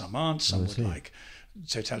are, some aren't. Some would like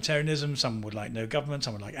totalitarianism. Some would like no government.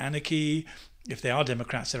 Some would like anarchy. If they are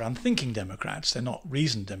Democrats, they're unthinking Democrats. They're not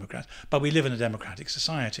reasoned Democrats. But we live in a democratic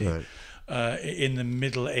society. Right. In the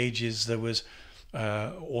Middle Ages, there was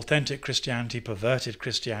authentic Christianity, perverted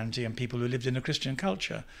Christianity, and people who lived in a Christian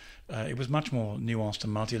culture. It was much more nuanced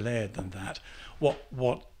and multi-layered than that.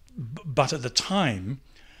 But at the time,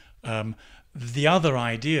 the other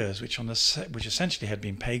ideas, which essentially had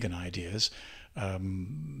been pagan ideas,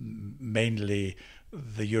 mainly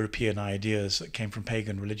the European ideas that came from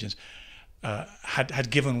pagan religions, had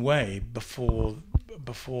given way before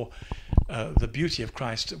the beauty of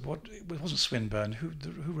Christ. It wasn't Swinburne who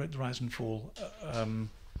wrote The Rise and Fall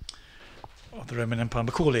of the Roman Empire.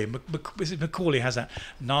 Macaulay has that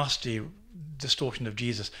nasty distortion of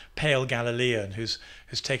Jesus, pale Galilean who's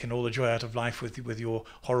taken all the joy out of life with your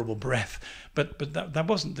horrible breath. But that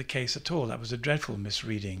wasn't the case at all. That was a dreadful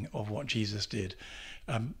misreading of what Jesus did.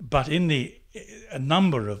 But a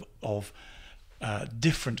number of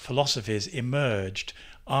different philosophies emerged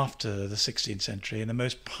after the 16th century, and the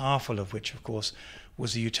most powerful of which, of course,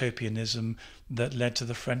 was the utopianism that led to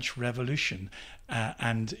the French Revolution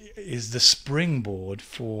and is the springboard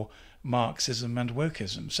for Marxism and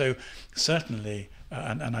wokeism. So certainly,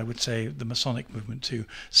 and I would say the Masonic movement too,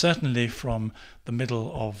 certainly from the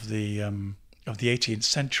middle of the 18th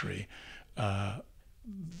century, the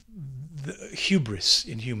hubris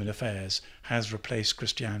in human affairs has replaced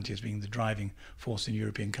Christianity as being the driving force in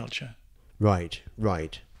European culture. Right.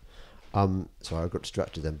 Sorry, I got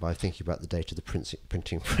distracted then by thinking about the date of the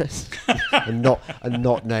printing press and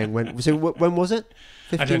not knowing when. So when was it?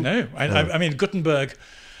 15? I don't know. I mean, Gutenberg.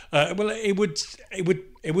 It would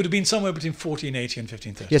have been somewhere between 1480 and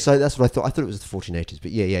 1530. Yes, that's what I thought. I thought it was the 1480s,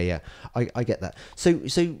 but yeah. I get that. So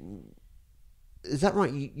is that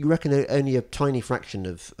right? You reckon only a tiny fraction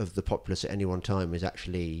of the populace at any one time is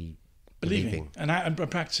actually believing and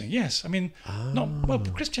practicing? Yes, I mean,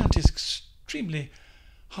 Christianity is extremely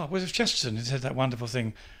hard. Well, Chesterton said that wonderful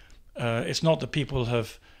thing. It's not that people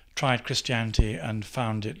have tried Christianity and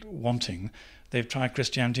found it wanting; they've tried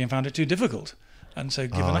Christianity and found it too difficult, and so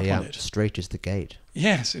given up on it. Straight is the gate.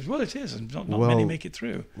 Yes, it is, and not many make it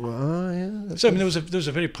through. So I mean, there was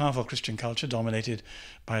a very powerful Christian culture dominated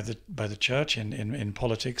by the church in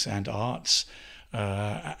politics and arts,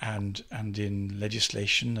 and in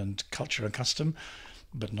legislation and culture and custom,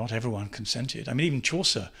 but not everyone consented. I mean, even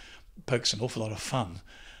Chaucer pokes an awful lot of fun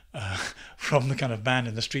from the kind of man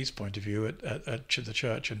in the streets point of view at the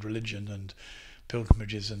church and religion and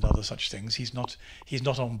pilgrimages and other such things. He's not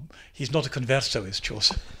a conversoist,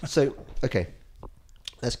 Chaucer. So okay.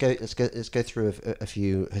 Let's go through a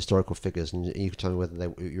few historical figures, and you can tell me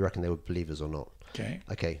whether you reckon they were believers or not.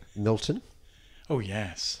 Okay. Milton. Oh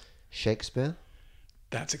yes. Shakespeare.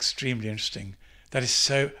 That's extremely interesting. That is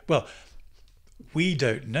so well. We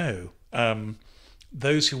don't know.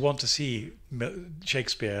 Those who want to see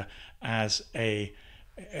Shakespeare as a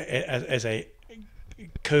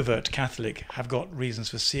covert Catholic have got reasons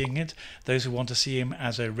for seeing it. Those who want to see him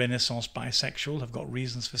as a Renaissance bisexual have got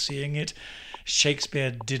reasons for seeing it.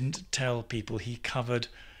 Shakespeare didn't tell people. He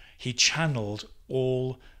channeled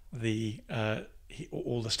all the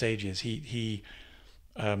stages.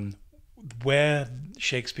 Where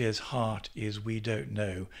Shakespeare's heart is, we don't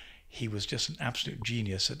know. He was just an absolute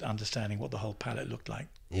genius at understanding what the whole palette looked like.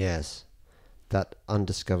 Yes, that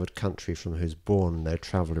undiscovered country from whose bourne no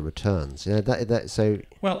traveller returns. So.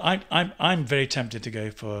 Well, I'm very tempted to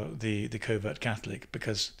go for the covert Catholic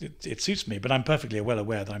because it suits me, but I'm perfectly well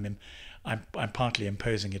aware that I'm partly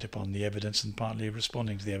imposing it upon the evidence and partly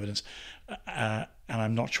responding to the evidence, and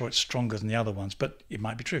I'm not sure it's stronger than the other ones, but it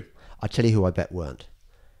might be true. I tell you who I bet weren't.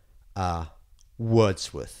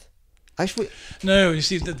 Wordsworth. Actually, no. You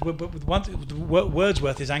see,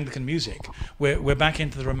 Wordsworth is Anglican music. We're back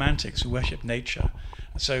into the Romantics who worship nature.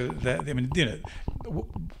 So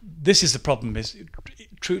this is the problem: is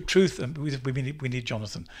truth. And we need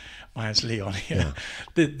Jonathan Myers-Lee on here.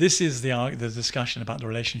 Yeah. This is the discussion about the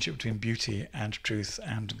relationship between beauty and truth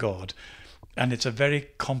and God, and it's a very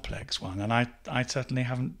complex one. And I certainly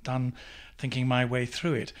haven't done thinking my way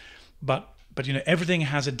through it, but everything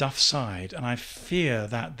has a duff side, and I fear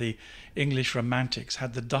that the English Romantics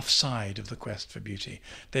had the duff side of the quest for beauty.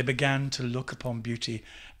 They began to look upon beauty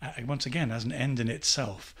once again as an end in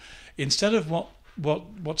itself, instead of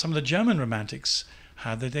what some of the German Romantics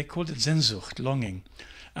had. They called it Sehnsucht, longing,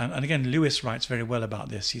 and again Lewis writes very well about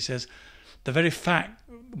this. He says the very fact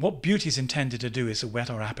what beauty is intended to do is to whet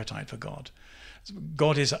our appetite for God.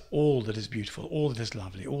 God is all that is beautiful, all that is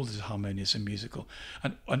lovely, all that is harmonious and musical.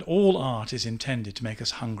 And all art is intended to make us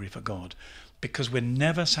hungry for God, because we're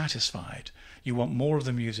never satisfied. You want more of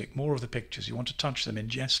the music, more of the pictures. You want to touch them,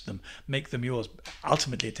 ingest them, make them yours.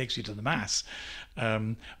 Ultimately, it takes you to the Mass.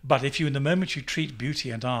 But if in the moment you treat beauty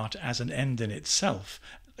and art as an end in itself,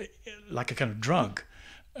 like a kind of drug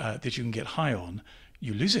that you can get high on,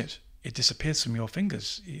 you lose it. It disappears from your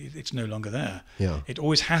fingers. It's no longer there. Yeah. It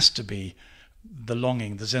always has to be the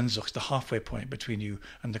longing, the Sehnsucht, the halfway point between you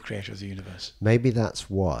and the creator of the universe. Maybe that's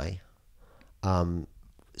why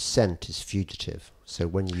scent is fugitive. So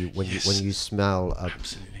when you smell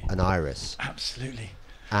an iris, absolutely,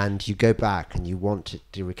 and you go back and you want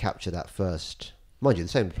to recapture that first, mind you, the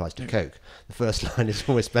same applies to Coke. The first line is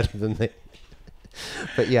always better than the.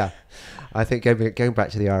 But yeah, I think going back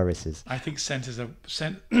to the irises. I think scent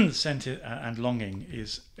and longing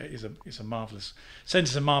is a marvelous. Scent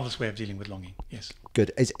is a marvelous way of dealing with longing. Yes.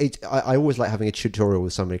 Good. I always like having a tutorial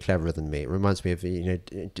with somebody cleverer than me. It reminds me of doing.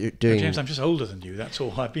 Well, James, I'm just older than you. That's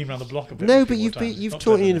all. I've been around the block a bit. No, but you've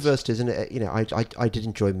taught in universities, and I did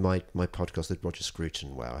enjoy my podcast with Roger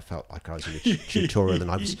Scruton, where I felt like I was in a tutorial,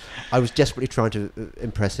 and I was desperately trying to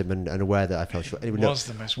impress him, and aware that I fell short. Anyway, the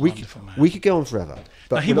most wonderful man. We could go on forever.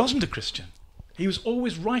 But now, he wasn't a Christian. He was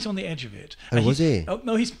always right on the edge of it. Oh, was he? Oh,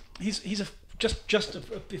 no, he's just a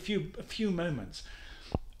few moments.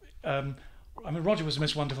 Roger was the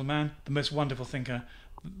most wonderful man, the most wonderful thinker,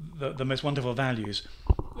 the most wonderful values.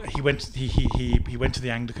 He went to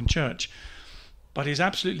the Anglican Church, but it's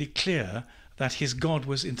absolutely clear that his God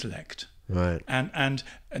was intellect. Right. And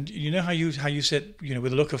you know how you said,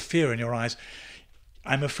 with a look of fear in your eyes,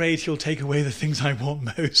 I'm afraid he'll take away the things I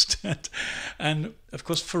want most. And of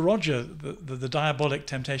course, for Roger, the diabolic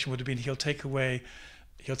temptation would have been he'll take away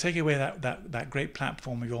that great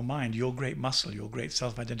platform of your mind, your great muscle, your great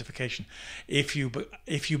self-identification. If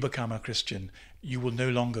you become a Christian, you will no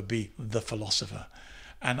longer be the philosopher.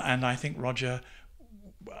 And I think Roger,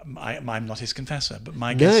 I'm not his confessor, but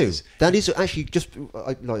my guess is... No, that is actually just...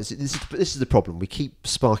 this is the problem. We keep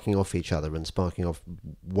sparking off each other and sparking off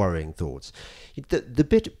worrying thoughts. The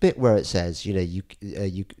bit where it says, you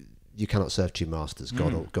cannot serve two masters,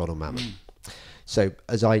 God or Mammon. So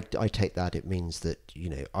as I take that, it means that,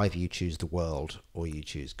 either you choose the world or you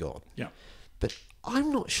choose God. Yeah. But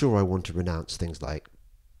I'm not sure I want to renounce things like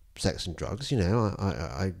sex and drugs.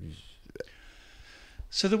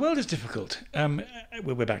 So the world is difficult.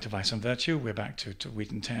 We're back to vice and virtue. We're back to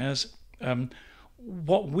wheat and tares.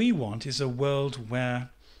 What we want is a world where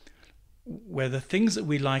the things that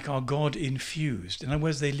we like are God infused. In other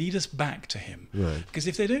words, they lead us back to Him. Right. Because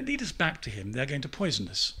if they don't lead us back to Him, they're going to poison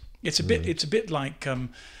us. It's a bit like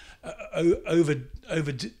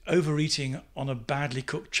overeating on a badly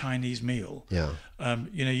cooked Chinese meal. Yeah.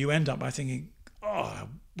 You end up by thinking, I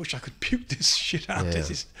wish I could puke this shit out. Yeah.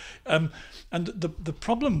 And the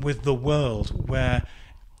problem with the world where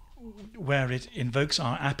it invokes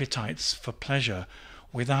our appetites for pleasure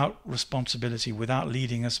without responsibility, without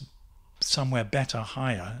leading us somewhere better,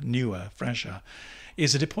 higher, newer, fresher,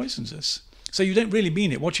 is that it poisons us. So you don't really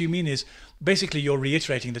mean it. What you mean is basically you're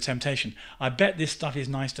reiterating the temptation. I bet this stuff is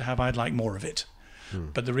nice to have. I'd like more of it.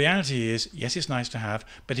 But the reality is, yes, it's nice to have,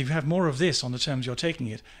 but if you have more of this on the terms you're taking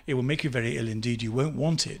it, it will make you very ill indeed. You won't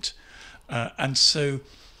want it. And so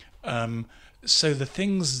the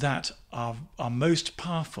things that are most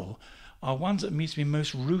powerful are ones that mean to be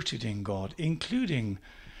most rooted in God, including,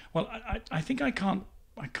 well, I think I can't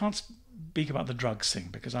speak about the drugs thing,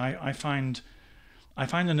 because I find I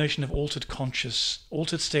find the notion of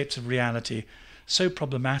altered states of reality so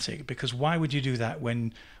problematic, because why would you do that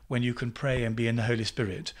when you can pray and be in the Holy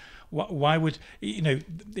Spirit? Why would,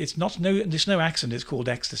 it's no accident it's called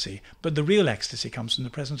ecstasy, but the real ecstasy comes from the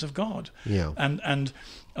presence of God. Yeah. And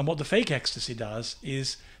what the fake ecstasy does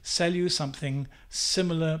is sell you something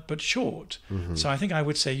similar but short. Mm-hmm. So I think I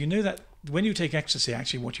would say, that when you take ecstasy,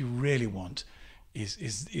 actually what you really want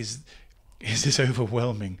is this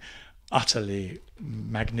overwhelming, utterly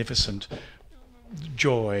magnificent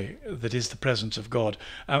joy that is the presence of God.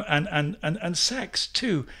 And sex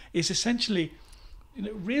too is essentially,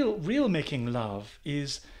 real making love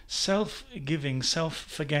is self-giving,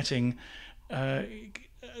 self-forgetting,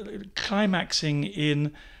 climaxing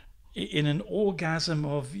in an orgasm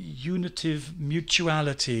of unitive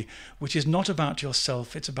mutuality, which is not about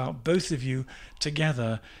yourself, it's about both of you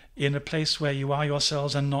together in a place where you are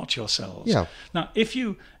yourselves and not yourselves. Yeah. Now, if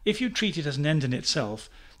you treat it as an end in itself,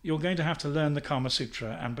 you're going to have to learn the Kama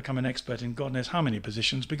Sutra and become an expert in God knows how many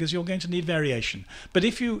positions, because you're going to need variation. But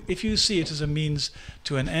if you see it as a means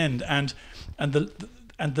to an end, and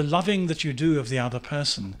the loving that you do of the other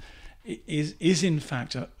person is in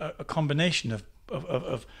fact a combination of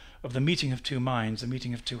the meeting of two minds, the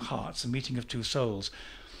meeting of two hearts, the meeting of two souls,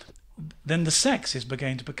 then the sex is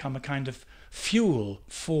beginning to become a kind of fuel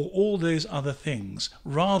for all those other things,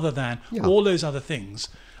 rather than all those other things.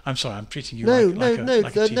 I'm sorry, I'm treating you like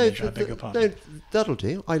a teenager. I beg your pardon. No, that'll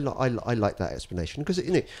do. I like that explanation, because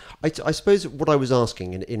I suppose what I was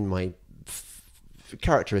asking in my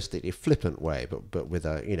characteristically flippant way, but with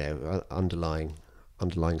a underlying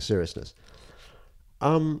seriousness,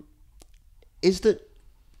 is that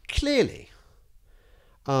clearly,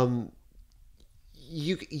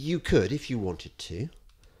 you could, if you wanted to,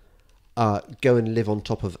 go and live on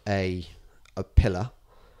top of a pillar.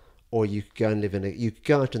 Or you could go and you could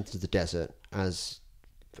go out into the desert, as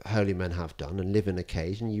holy men have done, and live in a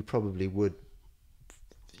cage, and you probably would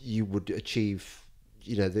achieve,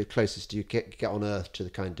 the closest you get on earth to the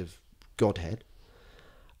kind of Godhead.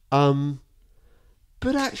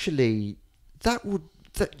 But actually, it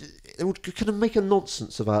would kind of make a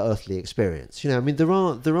nonsense of our earthly experience. There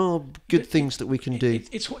are good things that we can do.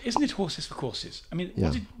 Isn't it horses for courses? I mean,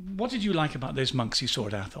 what did you like about those monks you saw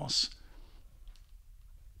at Athos?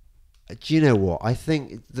 Do you know what? I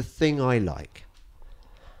think the thing I like,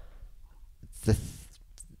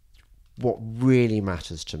 what really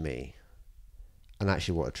matters to me, and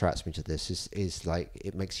actually what attracts me to this is like,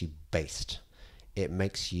 it makes you based, it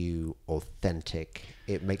makes you authentic,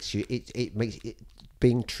 it makes you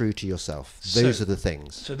being true to yourself. Those are the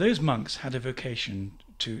things. So those monks had a vocation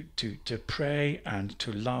to pray and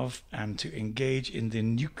to love and to engage in the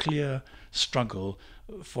nuclear struggle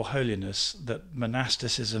for holiness that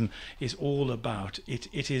monasticism is all about.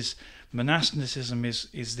 Monasticism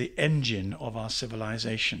is the engine of our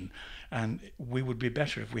civilization, and we would be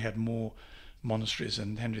better if we had more monasteries,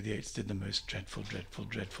 and Henry VIII did the most dreadful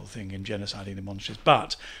thing in genociding the monasteries.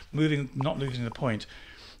 But not losing the point,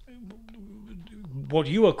 what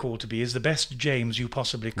you are called to be is the best James you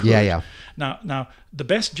possibly could. Yeah. Now, the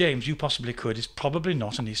best James you possibly could is probably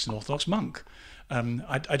not an Eastern Orthodox monk.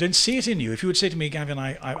 I don't see it in you. If you would say to me, Gavin,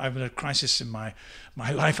 I'm in a crisis in my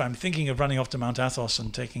life, I'm thinking of running off to Mount Athos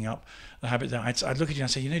and taking up the habit there, I'd look at you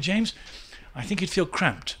and say, James, I think you'd feel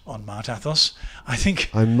cramped on Mount Athos. I think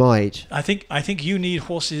I might. I think you need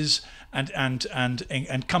horses and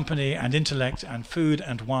company and intellect and food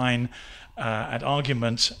and wine and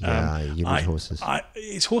argument. You need horses.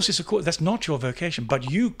 It's horses, of course. That's not your vocation,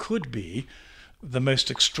 but you could be the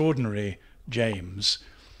most extraordinary James.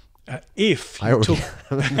 If you took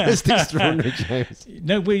most extraordinary James.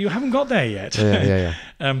 No, well, you haven't got there yet. Yeah.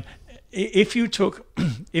 If you took,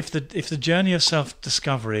 if the journey of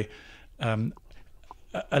self-discovery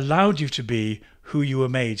allowed you to be who you were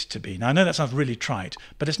made to be. Now, I know that sounds really trite,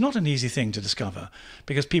 but it's not an easy thing to discover,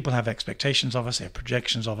 because people have expectations of us, they have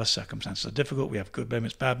projections of us, circumstances are difficult, we have good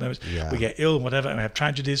moments, bad moments, we get ill, whatever, and we have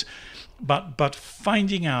tragedies. But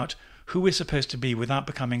finding out who we're supposed to be without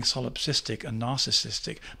becoming solipsistic and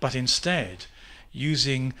narcissistic, but instead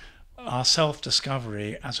using our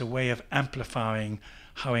self-discovery as a way of amplifying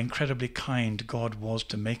how incredibly kind God was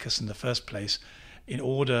to make us in the first place, in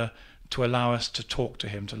order to allow us to talk to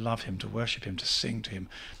him, to love him, to worship him, to sing to him,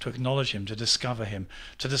 to acknowledge him, to discover him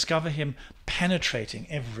penetrating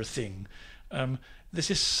everything.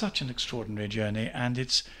 This is such an extraordinary journey, and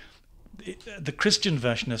the Christian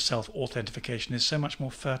version of self-authentication is so much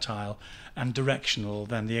more fertile and directional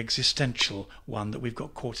than the existential one that we've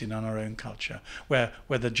got caught in our own culture, where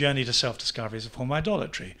the journey to self-discovery is a form of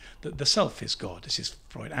idolatry. The self is God. This is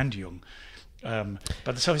Freud and Jung. But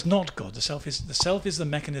the self is not God. The self is the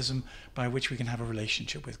mechanism by which we can have a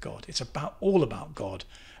relationship with God. It's all about God,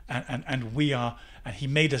 and we are, and He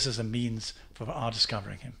made us as a means for our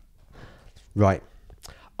discovering Him. Right.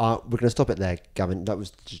 We're going to stop it there, Gavin. That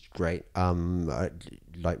was just great. I love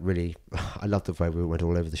the way we went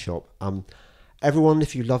all over the shop. Everyone,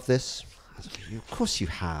 if you love this, of course you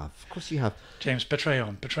have. James,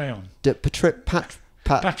 Patreon.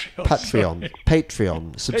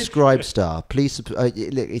 Patreon, Subscribe Star. Please,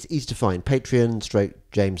 it's easy to find. Patreon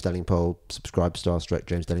 /James Delingpole, Subscribe Star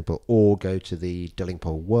 /James Delingpole, or go to the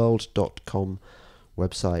DelingpoleWorld.com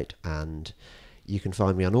website, and you can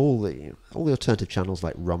find me on all the alternative channels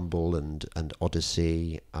like Rumble and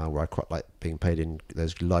Odyssey, where I quite like being paid in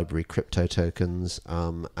those library crypto tokens.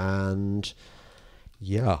 And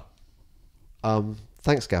yeah.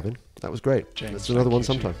 Thanks, Gavin. That was great. James, let's do another one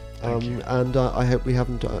sometime. And I hope we've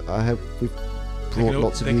brought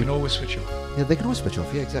lots of you. They can always switch off. Yeah, they can always switch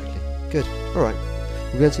off. Yeah, exactly. Good. All right.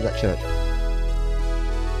 We'll go and see that church.